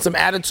pulse and some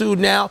attitude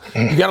now.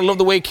 You got to love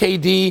the way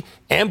KD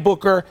and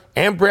Booker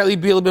and Bradley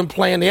Beal have been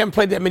playing. They haven't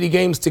played that many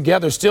games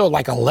together, still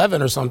like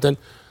 11 or something.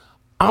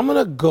 I'm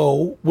going to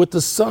go with the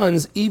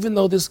Suns, even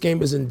though this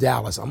game is in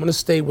Dallas. I'm going to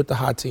stay with the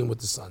hot team with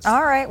the Suns.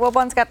 All right.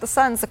 Wilbon's got the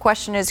Suns. The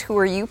question is, who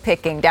are you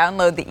picking?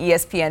 Download the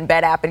ESPN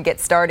Bet app and get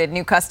started.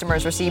 New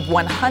customers receive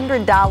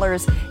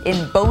 $100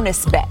 in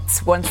bonus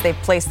bets once they've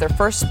placed their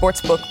first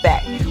sportsbook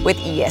bet with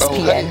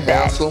ESPN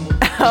Bet.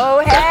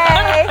 Oh,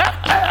 hey.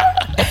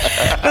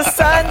 The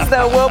Suns,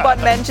 though,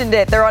 Wilbon mentioned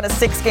it. They're on a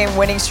 6-game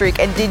winning streak.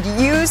 And did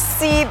you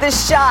see the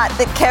shot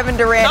that Kevin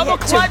Durant Double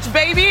hit clutch, to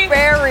baby.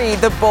 bury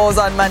the Bulls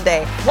on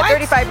Monday? What?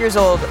 35 years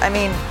old. I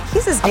mean,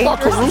 he's as dangerous I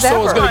thought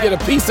Caruso was going to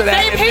get a piece of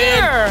that. Same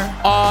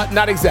here.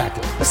 Not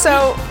exactly.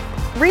 So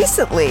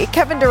recently,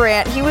 Kevin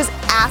Durant, he was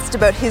asked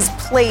about his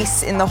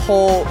place in the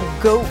whole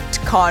GOAT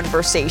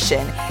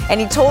conversation.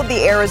 And he told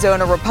the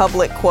Arizona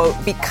Republic, quote,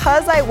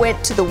 "Because I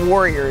went to the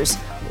Warriors,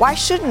 why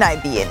shouldn't I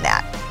be in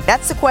that?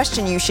 That's the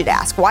question you should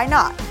ask. Why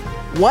not?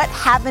 What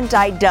haven't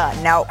I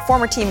done?" Now,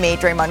 former teammate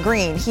Draymond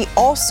Green, he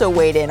also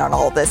weighed in on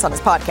all of this on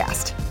his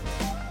podcast.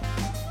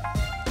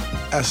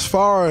 As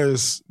far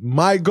as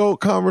my GOAT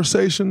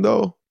conversation,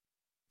 though,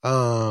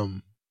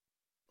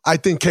 I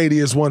think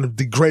KD is one of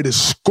the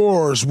greatest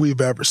scorers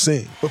we've ever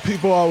seen. But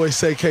people always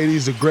say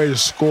KD's the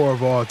greatest scorer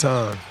of all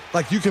time.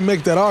 Like, you can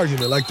make that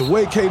argument. Like, the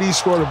way KD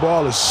scored the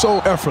ball is so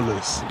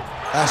effortless.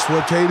 That's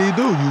what KD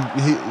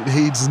do.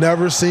 He's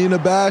never seen a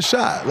bad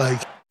shot.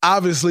 Like,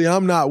 obviously,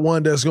 I'm not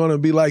one that's going to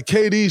be like,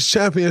 KD's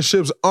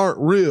championships aren't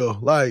real.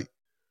 Like,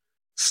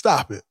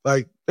 stop it.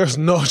 Like, there's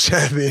no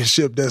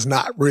championship that's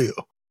not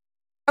real.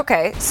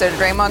 Okay, so to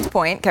Draymond's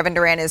point, Kevin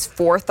Durant is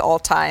 4th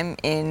all-time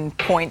in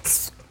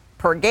points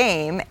per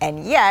game,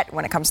 and yet,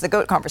 when it comes to the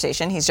GOAT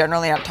conversation, he's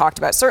generally not talked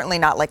about, certainly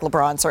not like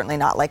LeBron, certainly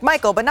not like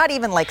Michael, but not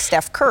even like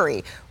Steph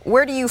Curry.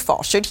 Where do you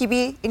fall? Should he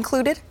be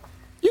included?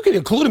 You can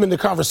include him in the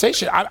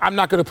conversation. I'm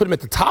not going to put him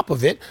at the top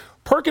of it.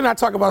 Perk and I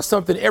talk about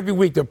something every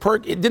week that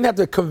Perk it didn't have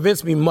to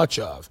convince me much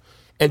of,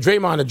 and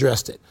Draymond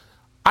addressed it.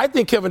 I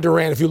think Kevin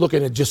Durant, if you're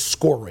looking at just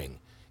scoring,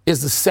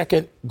 is the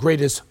second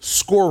greatest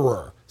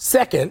scorer.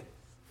 Second,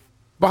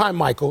 behind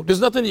Michael.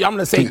 There's nothing I'm going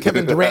to say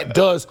Kevin Durant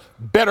does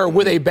better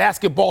with a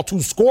basketball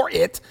to score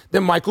it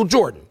than Michael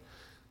Jordan.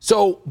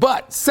 So,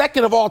 but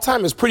second of all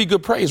time is pretty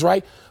good praise,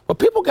 right? But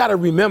people got to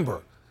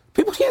remember,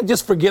 people can't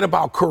just forget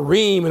about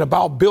Kareem and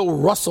about Bill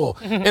Russell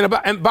and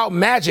about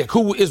Magic,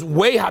 who is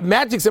way high.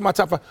 Magic's in my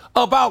top 5.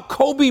 About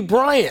Kobe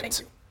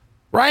Bryant,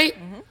 right?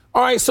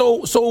 All right, so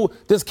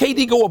does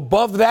KD go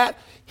above that?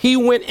 He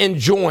went and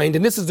joined,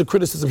 and this is the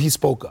criticism he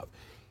spoke of.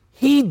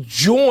 He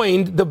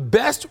joined the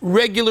best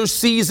regular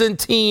season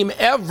team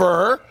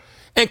ever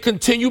and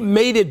continued,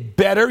 made it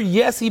better.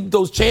 Yes,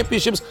 those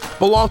championships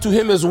belong to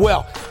him as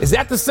well. Is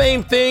that the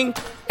same thing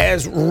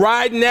as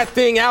riding that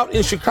thing out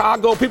in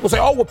Chicago? People say,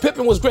 oh, well,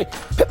 Pippen was great.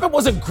 Pippen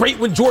wasn't great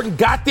when Jordan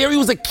got there. He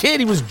was a kid.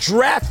 He was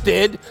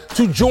drafted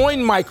to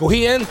join Michael.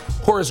 He and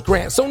Horace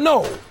Grant. So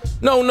no.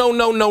 That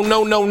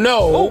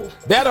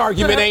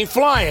argument ain't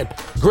flying.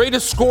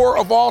 Greatest scorer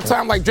of all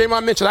time, like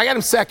Draymond mentioned. I got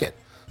him second.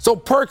 So,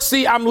 Perk,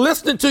 see, I'm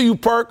listening to you,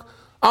 Perk.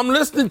 I'm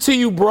listening to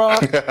you, bruh.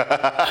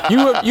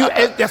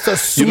 That's a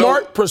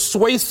smart,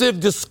 persuasive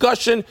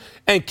discussion.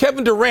 And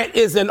Kevin Durant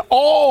is an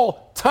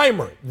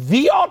all-timer.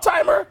 The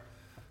all-timer?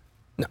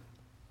 No.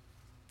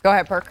 Go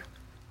ahead, Perk.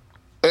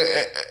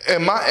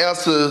 And my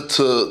answer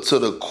to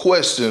the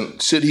question,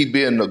 should he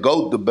be in the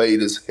GOAT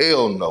debate, is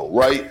hell no,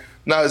 right?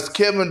 Now, is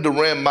Kevin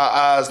Durant, in my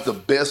eyes, the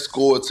best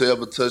scorer to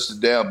ever touch the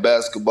damn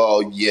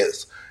basketball?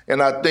 Yes.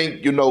 And I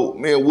think, me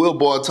and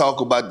Wilbon talk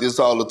about this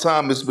all the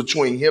time. It's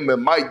between him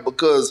and Mike,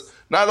 because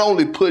not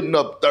only putting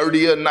up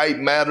 30 a night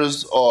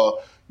matters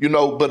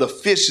but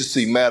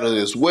efficiency matters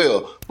as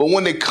well. But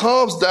when it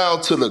comes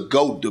down to the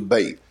GOAT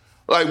debate,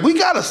 like, we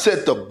got to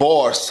set the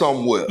bar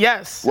somewhere.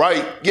 Yes.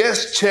 Right?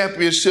 Yes,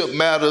 championship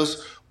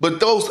matters, but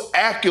those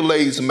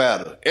accolades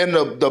matter. And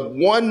the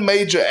one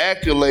major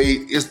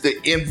accolade is the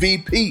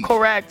MVP.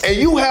 Correct. And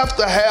you have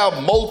to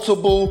have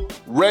multiple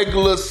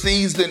regular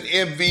season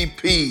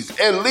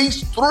MVPs, at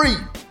least 3,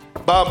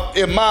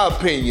 in my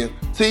opinion,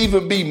 to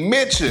even be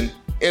mentioned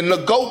in the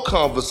GOAT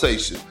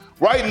conversation.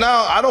 Right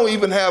now, I don't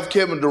even have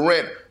Kevin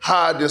Durant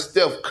higher than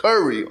Steph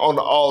Curry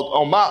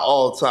on my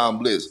all-time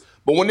list.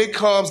 But when it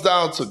comes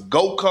down to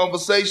GOAT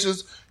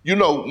conversations, you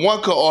know,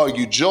 one could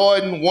argue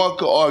Jordan, one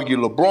could argue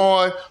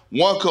LeBron,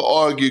 one could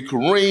argue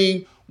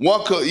Kareem,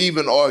 one could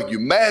even argue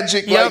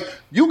Magic. Yep. Like,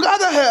 you got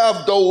to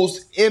have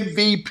those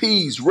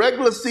MVPs,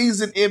 regular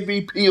season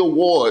MVP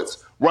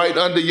awards, right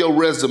under your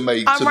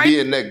resume be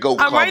in that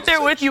GOAT I'm right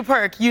there with you,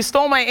 Perk. You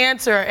stole my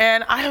answer,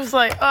 and I was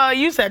like,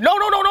 you said, no,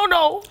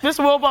 Mr.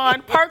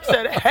 Wilbon. Perk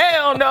said,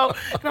 hell no.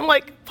 And I'm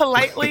like,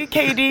 politely,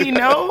 KD,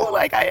 no.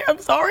 Like, I'm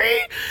sorry.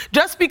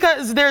 Just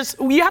because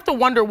you have to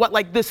wonder what,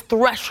 like, this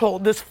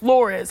threshold, this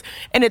floor is.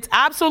 And it's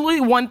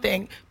absolutely one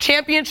thing,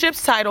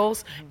 championships,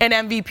 titles, and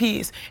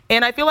MVPs.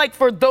 And I feel like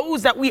for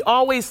those that we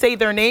always say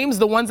their names,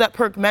 the ones that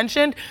Perk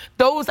mentioned,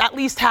 those at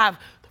least have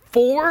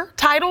 4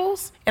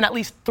 titles and at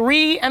least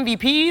 3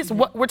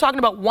 MVPs. We're talking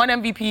about 1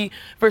 MVP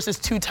versus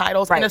 2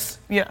 titles. Right.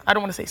 And I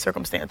don't want to say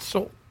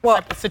circumstantial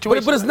But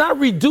situation. it's not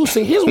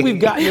reducing. Here's what we've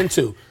gotten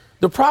into.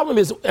 The problem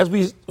is, as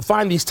we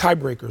find these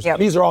tiebreakers,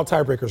 these are all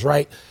tiebreakers,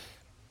 right?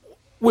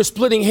 We're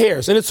splitting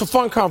hairs, and it's a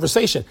fun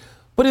conversation.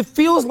 But it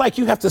feels like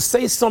you have to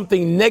say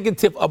something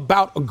negative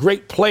about a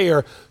great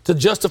player to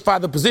justify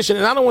the position,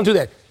 and I don't want to do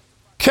that.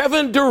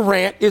 Kevin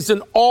Durant is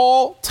an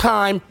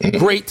all-time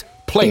great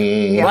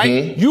player,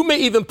 right? You may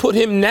even put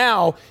him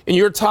now in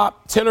your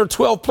top 10 or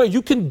 12 players.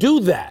 You can do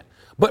that.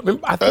 But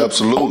I think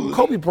absolutely.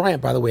 Kobe Bryant,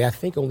 by the way, I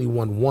think only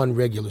won 1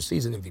 regular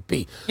season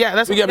MVP. Yeah,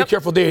 that's we got to be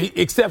careful there.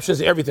 Exceptions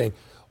to everything.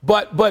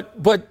 But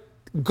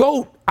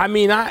GOAT, I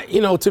mean,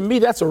 to me,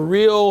 that's a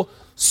real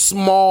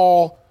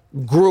small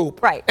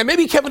group. Right. And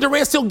maybe Kevin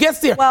Durant still gets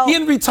there. Well, he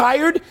ain't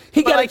retired.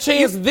 He got a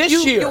chance this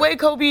year. You weigh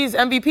Kobe's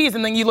MVPs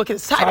and then you look at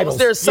his titles.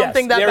 There's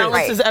something that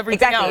balances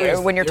everything exactly.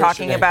 else. When you're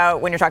talking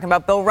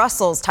about Bill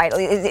Russell's title,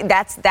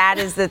 that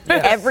is the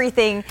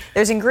everything.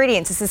 There's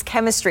ingredients. This is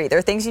chemistry. There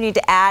are things you need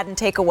to add and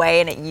take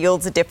away, and it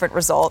yields a different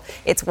result.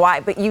 It's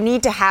why, but you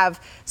need to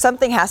have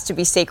something has to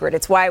be sacred.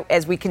 It's why,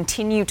 as we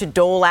continue to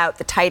dole out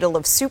the title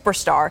of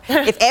superstar,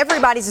 if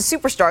everybody's a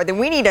superstar, then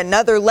we need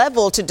another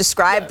level to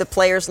describe the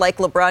players like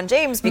LeBron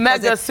James.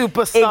 Mega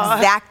superstar.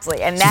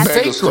 Exactly. And that's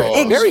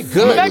Megastar. Very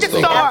good.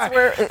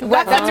 Megastar.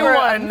 That's where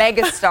a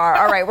megastar.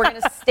 All right, we're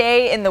going to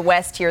stay in the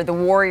West here. The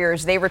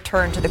Warriors, they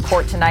return to the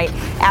court tonight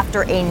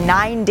after a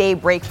 9-day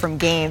break from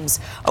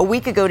games. A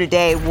week ago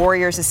today,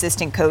 Warriors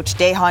assistant coach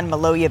Dejan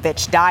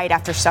Milojevic died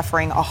after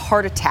suffering a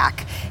heart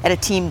attack at a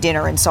team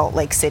dinner in Salt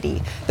Lake City.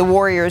 The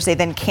Warriors, they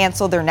then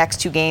canceled their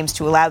next 2 games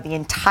to allow the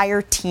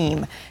entire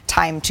team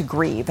time to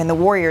grieve. And the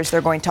Warriors,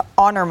 they're going to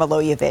honor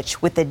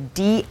Milojevic with a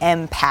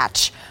DM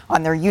patch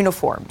on their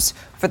uniforms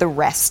for the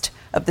rest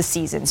of the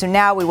season. So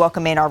now we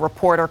welcome in our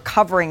reporter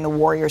covering the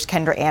Warriors,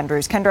 Kendra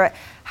Andrews. Kendra,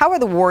 how are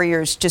the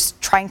Warriors just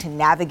trying to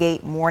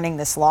navigate mourning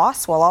this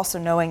loss while also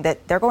knowing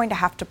that they're going to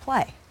have to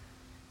play?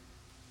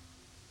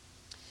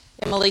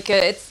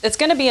 Malika, it's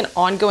going to be an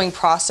ongoing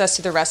process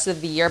through the rest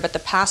of the year, but the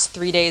past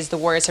 3 days, the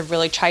Warriors have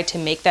really tried to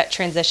make that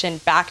transition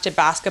back to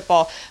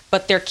basketball,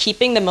 but they're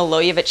keeping the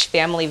Milojevic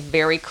family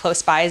very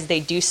close by as they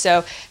do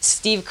so.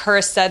 Steve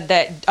Kerr said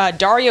that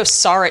Dario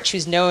Saric,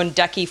 who's known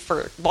Decky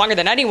for longer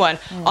than anyone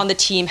on the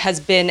team,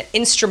 has been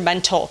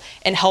instrumental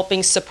in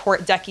helping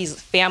support Decky's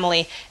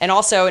family. And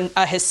also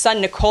his son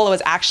Nikola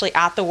was actually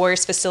at the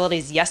Warriors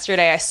facilities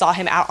yesterday. I saw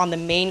him out on the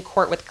main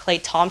court with Klay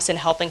Thompson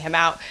helping him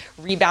out,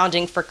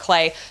 rebounding for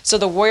Klay. So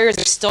the Warriors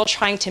are still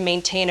trying to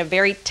maintain a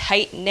very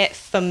tight-knit,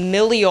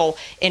 familial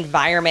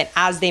environment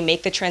as they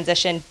make the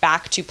transition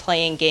back to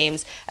playing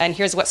games. And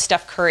here's what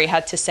Steph Curry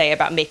had to say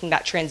about making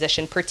that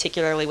transition,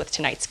 particularly with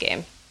tonight's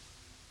game.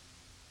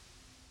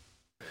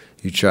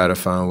 You try to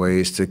find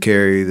ways to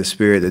carry the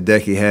spirit that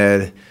Decky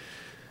had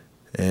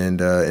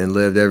and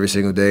lived every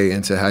single day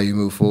into how you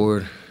move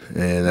forward.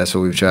 And that's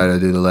what we've tried to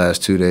do the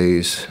last 2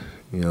 days,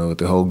 with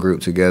the whole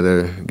group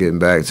together, getting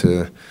back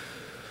to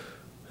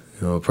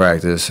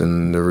practice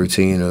and the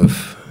routine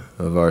of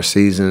our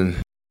season.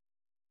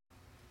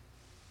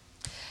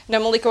 Now,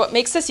 Malika, what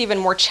makes this even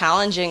more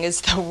challenging is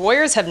the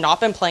Warriors have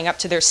not been playing up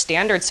to their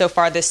standards so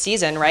far this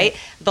season, right?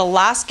 The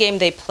last game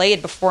they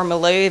played before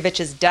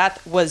Milojevic's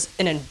death was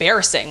an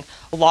embarrassing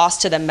loss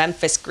to the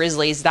Memphis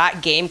Grizzlies.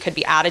 That game could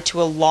be added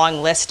to a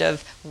long list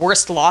of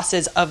worst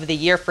losses of the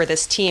year for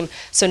this team.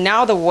 So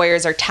now the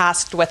Warriors are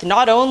tasked with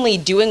not only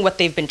doing what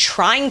they've been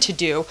trying to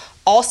do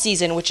all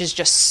season, which is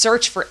just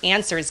search for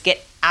answers,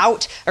 get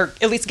out, or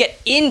at least get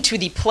into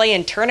the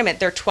play-in tournament.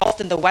 They're 12th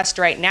in the West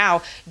right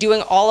now,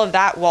 doing all of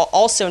that while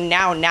also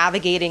now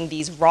navigating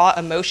these raw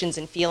emotions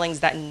and feelings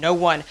that no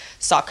one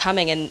saw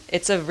coming. And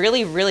it's a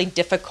really, really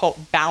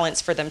difficult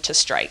balance for them to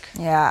strike.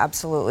 Yeah,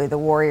 absolutely. The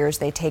Warriors,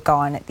 they take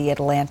on the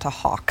Atlanta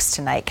Hawks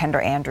tonight.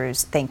 Kendra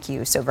Andrews, thank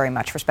you so very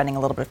much for spending a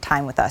little bit of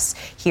time with us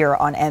here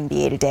on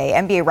NBA Today.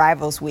 NBA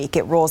Rivals Week,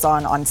 it rolls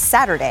on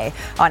Saturday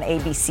on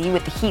ABC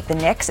with the Heat, the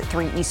Knicks at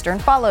 3 Eastern,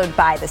 followed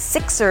by the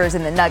Sixers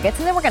and the Nuggets.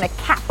 And then we're going to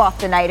cap off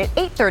the night at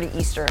 8:30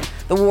 Eastern.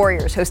 The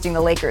Warriors hosting the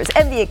Lakers.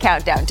 NBA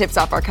Countdown tips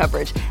off our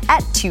coverage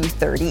at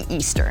 2:30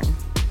 Eastern.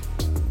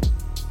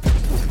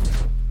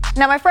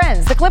 Now, my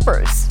friends, the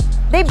Clippers.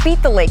 They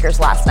beat the Lakers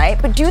last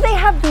night, but do they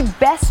have the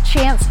best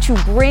chance to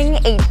bring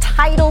a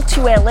title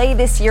to LA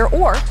this year?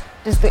 Or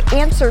does the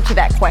answer to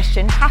that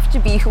question have to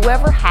be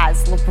whoever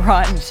has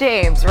LeBron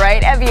James,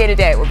 right? NBA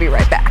Today, we'll be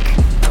right back.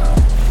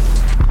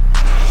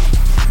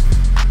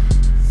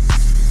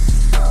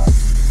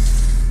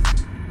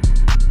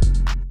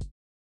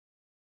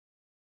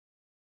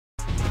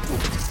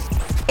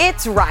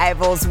 It's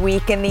Rivals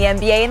Week in the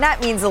NBA, and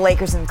that means the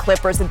Lakers and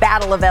Clippers, the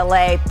Battle of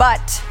LA,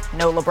 but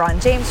no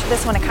LeBron James for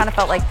this one. It kind of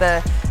felt like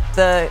the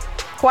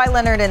Kawhi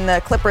Leonard and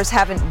the Clippers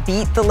haven't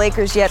beat the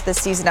Lakers yet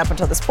this season up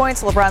until this point.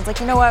 So LeBron's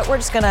like, you know what?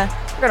 We're gonna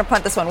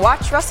punt this one.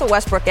 Watch Russell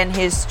Westbrook and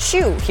his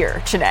shoe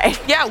here today.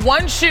 Yeah,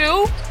 one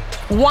shoe,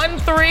 1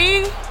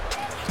 3.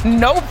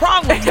 No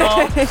problem,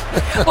 y'all.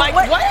 Like,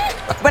 what?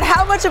 But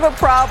how much of a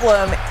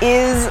problem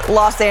is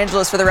Los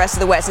Angeles for the rest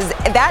of the West? Is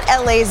that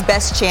LA's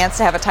best chance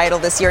to have a title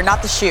this year,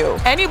 not the shoe?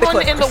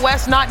 Anyone in the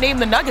West not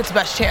named the Nuggets'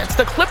 best chance.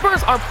 The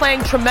Clippers are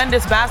playing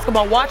tremendous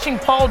basketball. Watching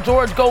Paul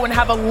George go and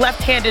have a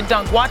left-handed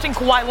dunk. Watching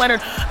Kawhi Leonard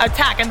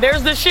attack. And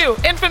there's the shoe,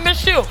 infamous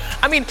shoe.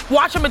 I mean,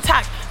 watch him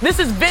attack. This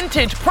is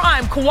vintage,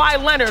 prime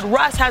Kawhi Leonard.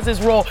 Russ has his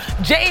role.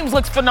 James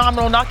looks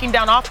phenomenal, knocking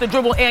down off the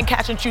dribble and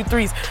catch and shoot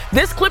threes.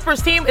 This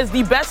Clippers team is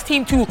the best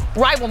team to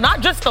rival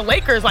not just the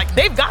Lakers. Like,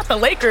 they've got the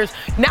Lakers.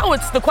 Now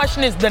the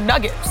question is the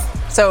Nuggets.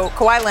 So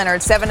Kawhi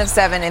Leonard, 7 of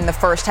 7 in the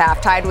first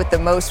half, tied with the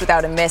most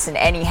without a miss in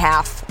any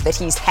half that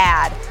he's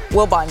had.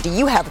 Wilbon, do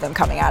you have them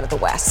coming out of the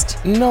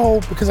West? No,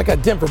 because I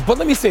got Denver. But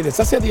let me say this.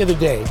 I said the other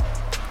day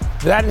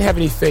that I didn't have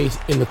any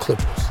faith in the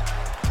Clippers.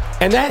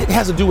 And that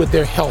has to do with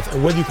their health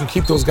and whether you can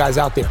keep those guys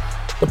out there.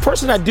 The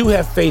person I do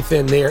have faith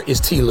in there is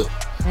T. Lue.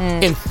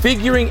 In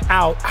figuring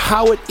out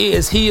how it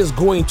is he is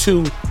going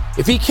to,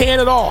 if he can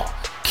at all,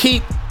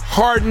 keep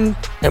Harden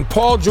and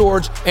Paul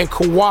George and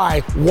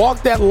Kawhi,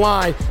 walk that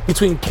line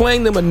between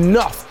playing them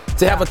enough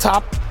to have a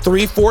top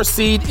 3-4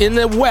 seed in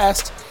the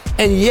West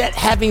and yet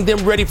having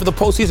them ready for the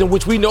postseason,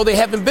 which we know they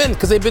haven't been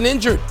because they've been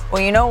injured.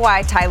 Well, you know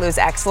why Ty Lue's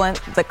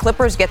excellent? The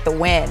Clippers get the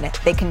win.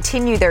 They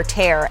continue their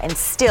tear, and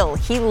still,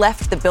 he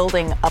left the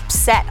building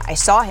upset. I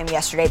saw him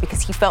yesterday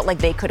because he felt like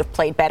they could have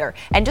played better.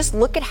 And just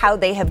look at how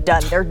they have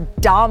done. They're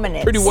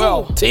dominant. Pretty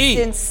well.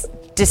 Since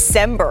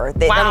December.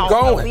 They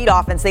lead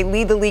offense. They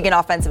lead the league in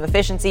offensive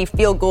efficiency,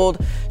 field goal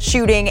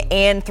shooting,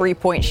 and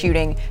three-point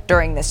shooting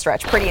during this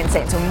stretch. Pretty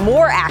insane. So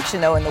more action,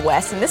 though, in the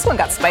West. And this one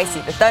got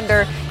spicy. The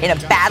Thunder in a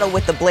battle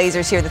with the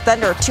Blazers here. The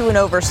Thunder are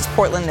 2-0 versus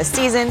Portland this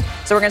season.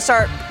 So we're going to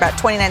start about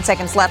 29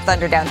 seconds left.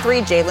 Thunder down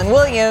 3. Jalen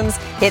Williams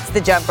hits the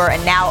jumper,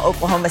 and now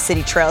Oklahoma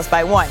City trails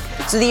by 1.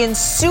 So the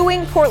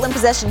ensuing Portland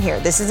possession here,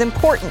 this is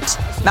important.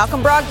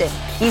 Malcolm Brogdon,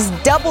 he's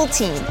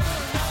double-teamed.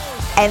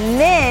 And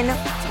then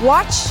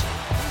watch,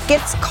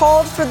 gets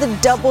called for the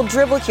double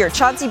dribble here.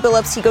 Chauncey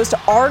Billups, he goes to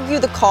argue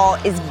the call,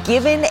 is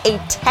given a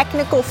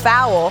technical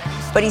foul,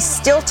 but he's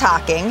still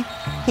talking.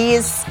 He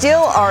is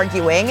still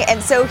arguing,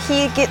 and so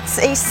he gets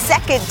a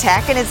second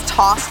tech and is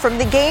tossed from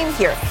the game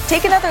here.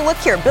 Take another look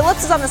here.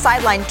 Billups is on the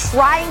sideline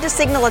trying to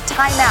signal a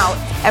timeout,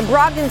 and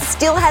Brogdon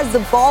still has the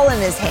ball in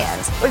his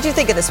hands. What did you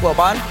think of this,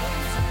 Wilbon?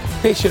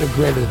 They should have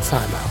granted a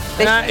timeout.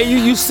 And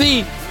you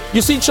see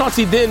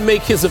Chauncey then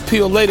make his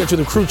appeal later to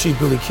the crew chief,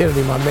 Billy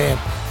Kennedy, my man,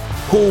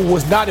 who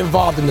was not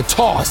involved in the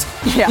toss.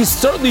 Yeah. He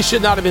certainly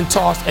should not have been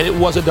tossed, and it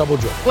was a double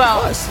dribble.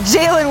 Well,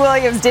 Jalen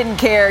Williams didn't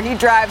care. He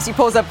drives, he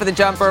pulls up for the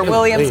jumper.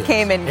 Williams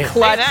came in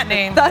clutch.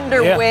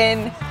 Thunder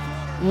win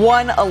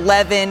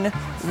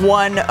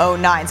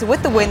 111-109. So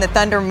with the win, the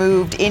Thunder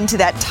moved into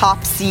that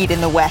top seed in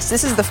the West.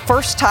 This is the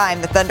first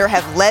time the Thunder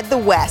have led the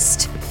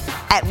West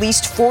at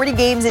least 40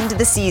 games into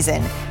the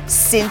season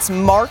since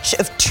March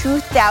of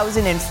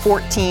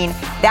 2014.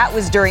 That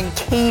was during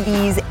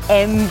KD's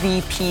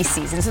MVP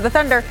season. So the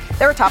Thunder,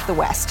 they're atop the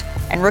West.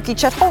 And rookie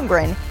Chet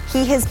Holmgren,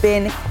 he has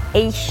been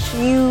a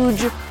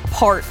huge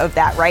part of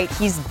that, right?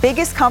 He's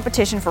biggest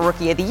competition for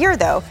Rookie of the Year,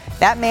 though.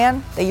 That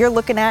man that you're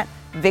looking at,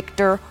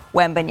 Victor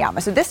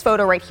Wembanyama. So this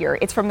photo right here,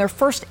 it's from their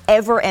first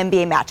ever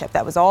NBA matchup.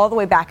 That was all the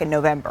way back in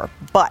November.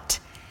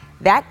 But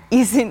that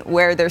isn't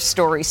where their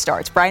story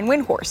starts. Brian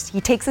Windhorst,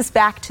 he takes us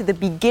back to the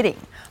beginning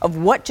of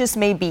what just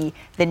may be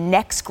the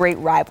next great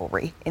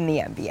rivalry in the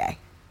NBA.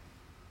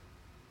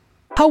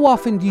 How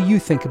often do you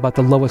think about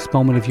the lowest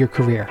moment of your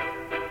career?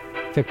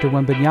 Victor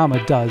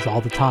Wembanyama does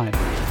all the time.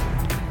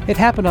 It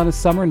happened on a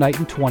summer night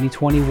in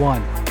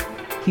 2021.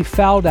 He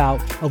fouled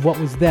out of what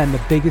was then the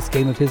biggest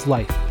game of his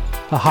life,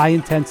 a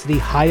high-intensity,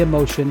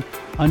 high-emotion,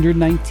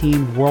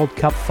 under-19 World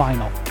Cup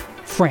final,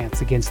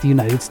 France against the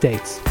United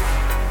States.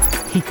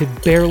 He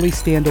could barely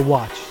stand to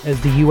watch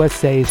as the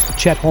USA's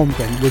Chet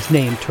Holmgren was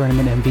named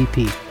tournament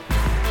MVP.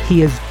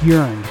 He has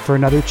yearned for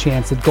another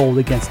chance at gold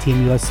against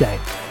Team USA,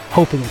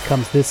 hoping it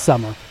comes this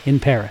summer in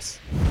Paris.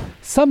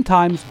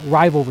 Sometimes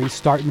rivalries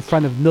start in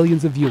front of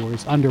millions of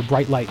viewers under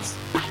bright lights.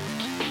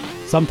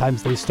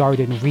 Sometimes they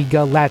start in Riga,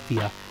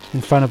 Latvia,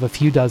 in front of a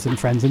few dozen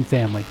friends and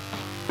family.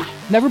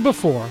 Never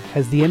before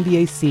has the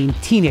NBA seen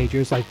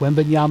teenagers like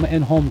Wembanyama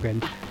and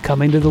Holmgren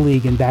come into the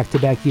league in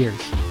back-to-back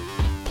years.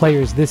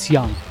 Players this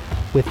young,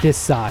 with this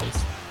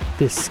size,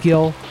 this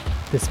skill,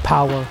 this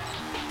power,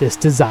 this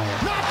desire.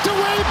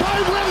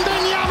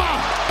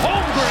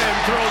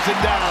 throws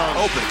it down.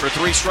 Open for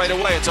three straight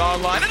away. It's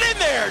online and in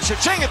there.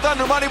 Cha-ching at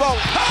Thunder Moneyball.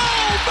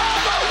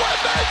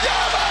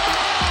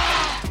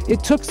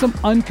 It took some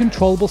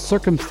uncontrollable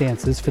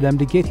circumstances for them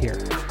to get here.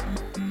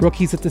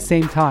 Rookies at the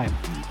same time,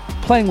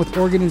 playing with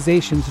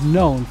organizations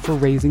known for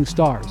raising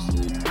stars.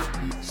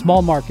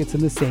 Small markets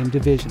in the same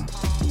division.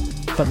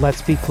 But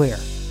let's be clear,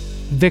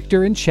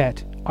 Victor and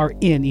Chet are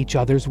in each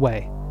other's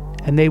way,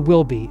 and they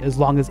will be as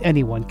long as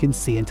anyone can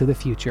see into the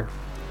future.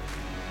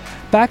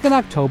 Back in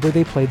October,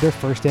 they played their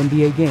first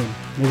NBA game,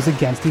 and it was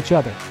against each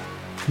other.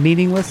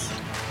 Meaningless?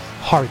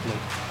 Hardly.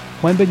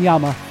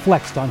 Wembanyama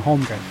flexed on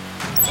Holmgren.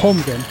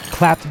 Holmgren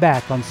clapped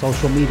back on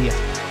social media.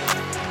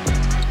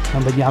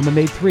 Wembanyama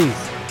made threes.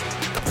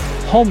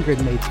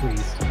 Holmgren made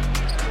threes.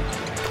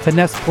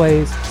 Finesse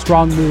plays,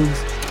 strong moves,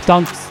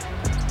 dunks,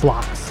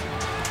 blocks.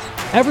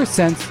 Ever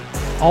since,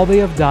 all they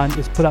have done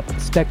is put up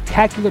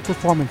spectacular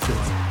performances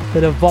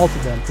that have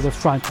vaulted them to the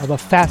front of a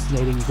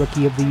fascinating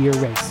Rookie of the Year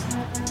race.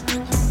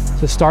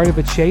 The start of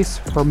a chase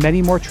for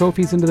many more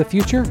trophies into the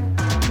future?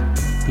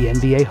 The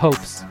NBA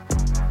hopes.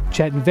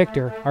 Chet and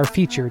Victor are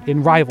featured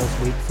in Rivals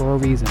Week for a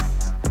reason.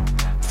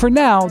 For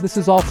now, this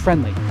is all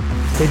friendly.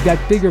 They've got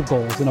bigger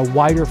goals and a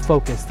wider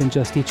focus than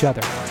just each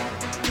other.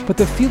 But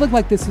the feeling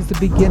like this is the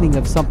beginning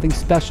of something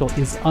special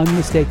is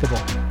unmistakable.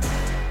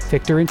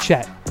 Victor and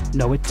Chet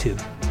know it too.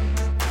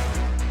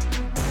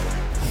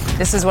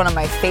 This is one of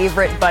my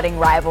favorite budding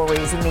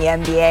rivalries in the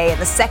NBA. And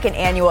the second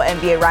annual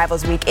NBA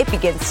Rivals Week, it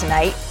begins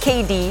tonight.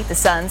 KD, the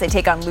Suns, they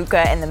take on Luka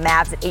and the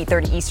Mavs at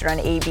 8:30 Eastern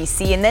on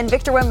ABC. And then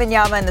Victor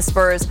Wembanyama and the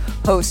Spurs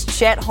host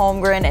Chet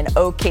Holmgren and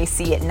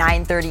OKC at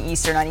 9:30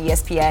 Eastern on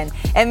ESPN.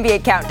 NBA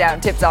Countdown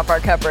tips off our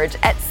coverage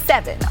at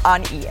 7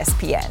 on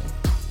ESPN.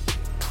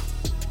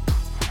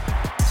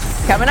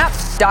 Coming up,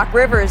 Doc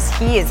Rivers,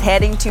 he is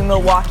heading to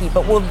Milwaukee,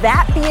 but will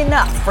that be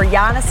enough for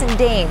Giannis and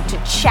Dame to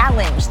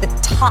challenge the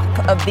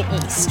top of the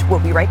East? We'll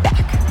be right back.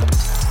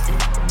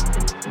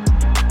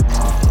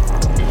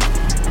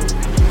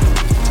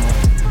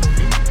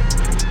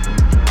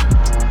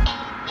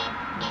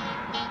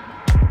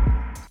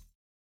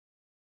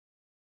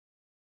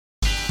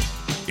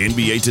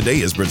 NBA Today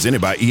is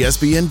presented by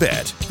ESPN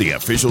Bet, the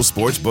official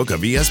sports book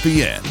of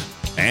ESPN.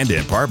 And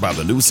in part by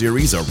the new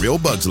series A Real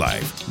Bug's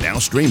Life, now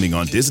streaming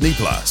on Disney+.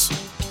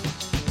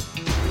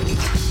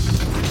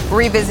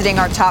 Revisiting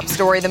our top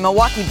story, the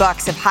Milwaukee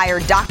Bucks have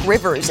hired Doc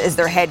Rivers as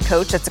their head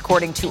coach. That's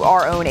according to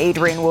our own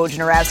Adrian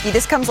Wojnarowski.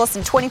 This comes less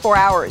than 24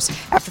 hours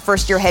after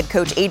first-year head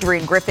coach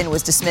Adrian Griffin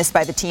was dismissed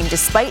by the team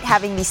despite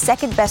having the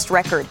second-best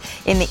record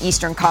in the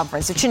Eastern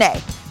Conference. So, Chiney,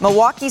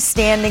 Milwaukee's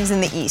standings in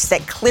the East,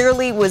 that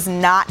clearly was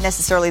not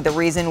necessarily the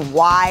reason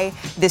why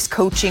this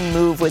coaching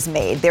move was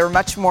made. They were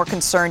much more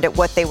concerned at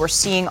what they were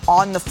seeing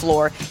on the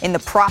floor in the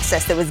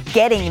process that was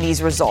getting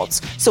these results.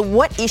 So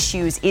what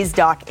issues is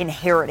Doc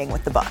inheriting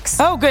with the Bucks?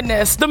 Oh, goodness.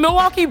 The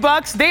Milwaukee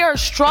Bucks, they are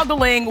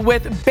struggling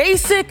with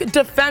basic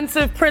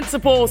defensive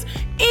principles,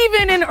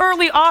 even in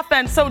early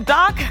offense. So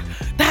Doc,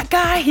 that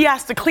guy, he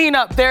has to clean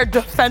up their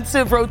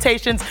defensive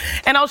rotations.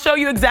 And I'll show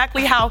you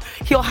exactly how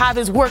he'll have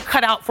his work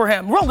cut out for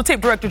him. Roll the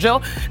tape, Director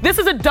Jill. This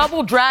is a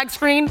double drag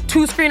screen,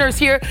 two screeners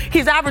here.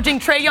 He's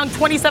averaging Trae Young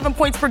 27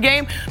 points per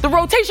game. The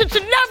rotation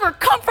should never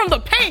come from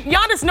the paint.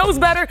 Giannis knows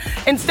better.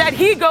 Instead,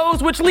 he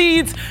goes, which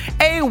leads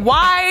a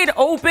wide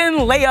open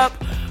layup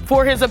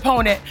for his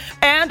opponent.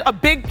 And a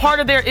big part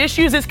of their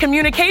issues is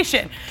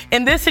communication.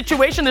 In this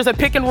situation, there's a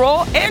pick and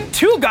roll and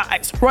two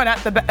guys run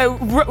at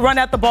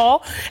the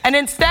ball. And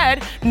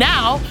instead,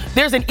 now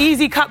there's an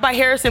easy cut by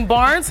Harrison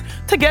Barnes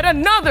to get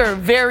another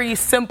very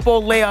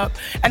simple layup.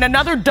 And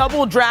another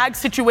double drag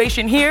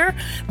situation here.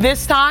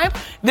 This time,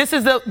 this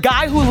is the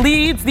guy who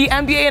leads the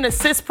NBA in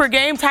assists per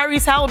game,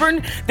 Tyrese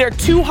Halliburton. They're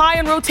too high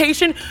in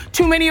rotation,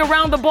 too many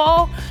around the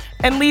ball,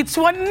 and leads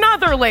to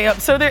another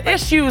layup. So their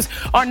issues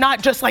are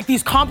not just like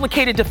these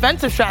complicated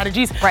defensive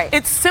strategies. Right.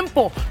 It's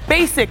simple,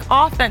 basic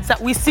offense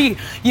that we see,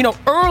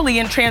 early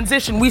in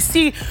transition. We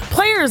see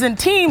players and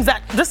teams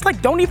that just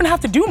don't even have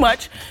to do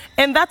much.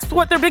 And that's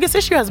what their biggest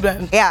issue has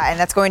been. Yeah, and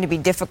that's going to be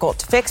difficult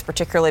to fix,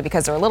 particularly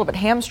because they're a little bit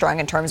hamstrung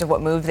in terms of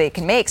what move they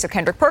can make. So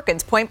Kendrick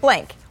Perkins, point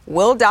blank,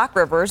 will Doc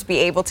Rivers be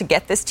able to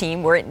get this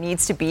team where it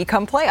needs to be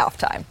come playoff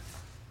time?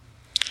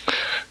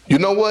 You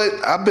know what?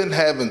 I've been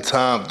having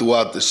time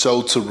throughout the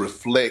show to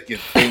reflect and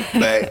think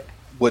back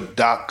what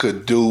Doc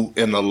could do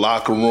in the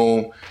locker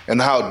room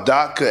and how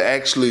Doc could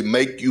actually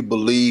make you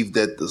believe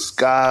that the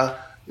sky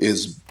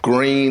is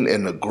green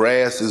and the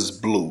grass is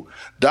blue.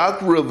 Doc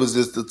Rivers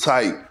is the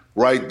type,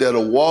 right,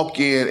 that'll walk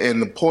in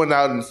and point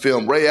out in the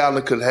film, Ray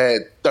Allen could have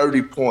had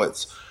 30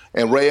 points.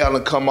 And Ray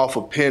Allen come off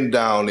a pin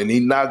down and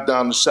he knocked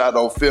down the shot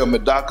on film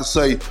and Doc could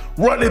say,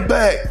 run it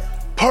back.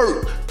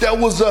 Hurt. That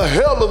was a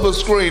hell of a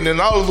screen.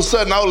 And all of a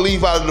sudden, I'll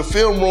leave out of the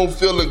film room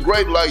feeling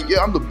great, like,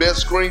 yeah, I'm the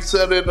best screen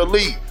setter in the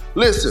league.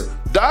 Listen,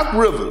 Doc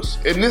Rivers,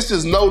 and this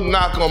is no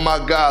knock on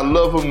my guy, I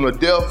love him to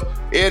death.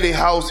 Eddie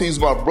House, he's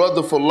my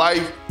brother for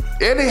life.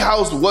 Eddie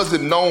House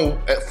wasn't known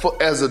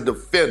as a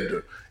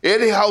defender.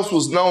 Eddie House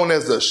was known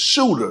as a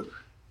shooter.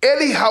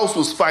 Eddie House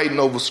was fighting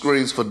over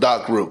screens for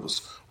Doc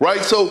Rivers,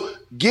 right? So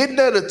getting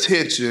that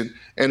attention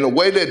and the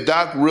way that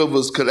Doc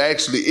Rivers could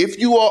actually, if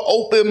you are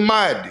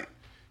open-minded,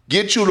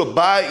 get you to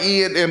buy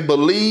in and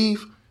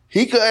believe,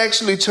 he could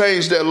actually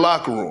change that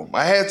locker room.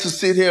 I had to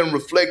sit here and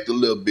reflect a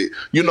little bit.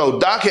 You know,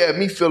 Doc had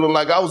me feeling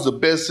like I was the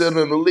best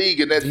center in the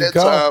league, and at that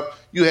time,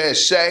 you had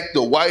Shaq,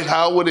 Dwight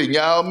Howard, and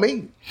Yao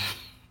Ming.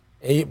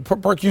 And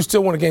Perk, you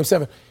still won a Game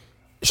 7.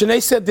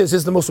 Shanae said this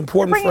is the most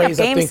important phrase,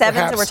 I think, Game 7,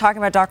 perhaps. so we're talking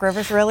about Doc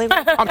Rivers, really?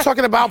 I'm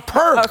talking about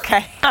Perk.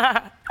 Okay.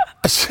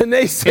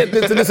 Shanae said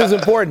this, and this is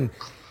important.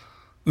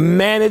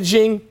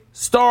 Managing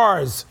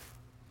stars.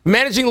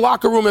 Managing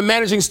locker room and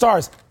managing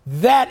stars.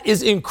 That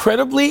is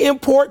incredibly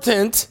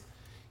important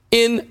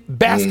in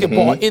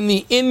basketball, in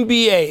the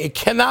NBA. It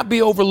cannot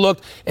be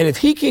overlooked. And if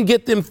he can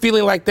get them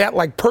feeling like that,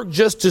 like Perk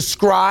just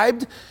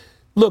described,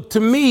 look, to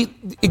me,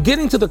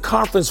 getting to the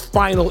conference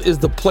final is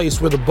the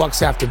place where the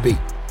Bucks have to be.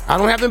 I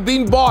don't have them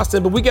beating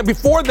Boston, but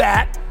before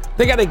that,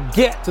 they got to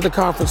get to the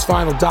conference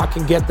final. Doc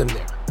can get them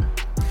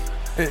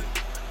there.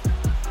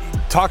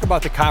 Talk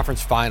about the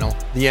conference final,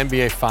 the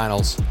NBA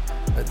finals.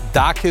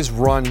 Doc has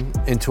run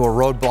into a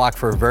roadblock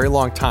for a very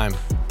long time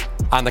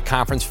on the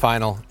conference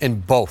final in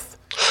both.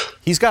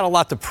 He's got a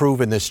lot to prove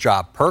in this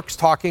job. Perk's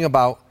talking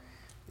about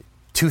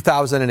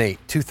 2008,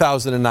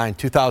 2009,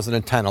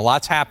 2010. A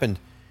lot's happened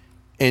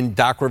in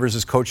Doc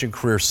Rivers' coaching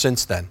career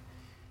since then.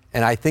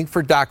 And I think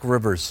for Doc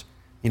Rivers,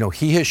 you know,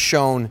 he has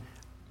shown,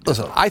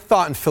 listen, I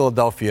thought in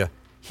Philadelphia,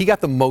 he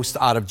got the most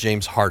out of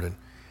James Harden.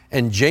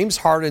 And James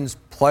Harden's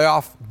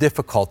playoff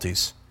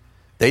difficulties,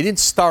 they didn't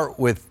start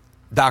with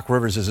Doc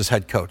Rivers as his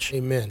head coach.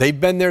 Amen. They've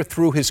been there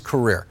through his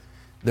career.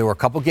 There were a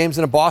couple games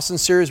in a Boston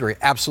series where he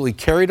absolutely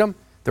carried them.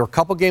 There were a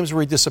couple games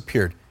where he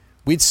disappeared.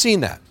 We'd seen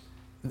that.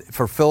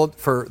 For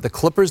the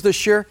Clippers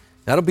this year,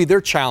 that'll be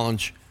their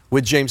challenge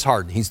with James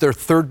Harden. He's their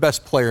third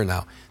best player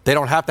now. They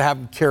don't have to have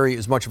him carry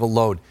as much of a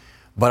load.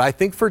 But I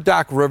think for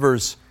Doc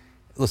Rivers,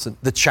 listen,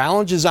 the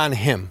challenge is on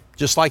him,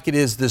 just like it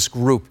is this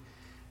group.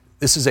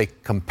 This is a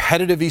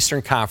competitive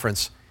Eastern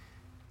Conference.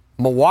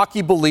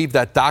 Milwaukee believed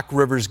that Doc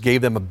Rivers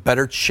gave them a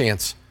better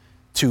chance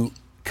to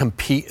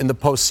compete in the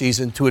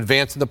postseason, to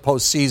advance in the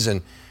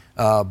postseason.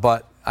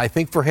 But I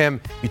think for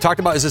him, you talked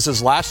about, is this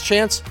his last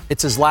chance?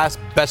 It's his last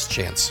best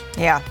chance.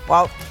 Yeah,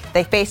 well,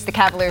 they face the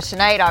Cavaliers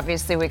tonight.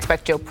 Obviously, we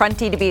expect Joe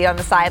Prunty to be on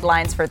the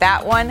sidelines for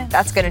that one.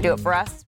 That's going to do it for us.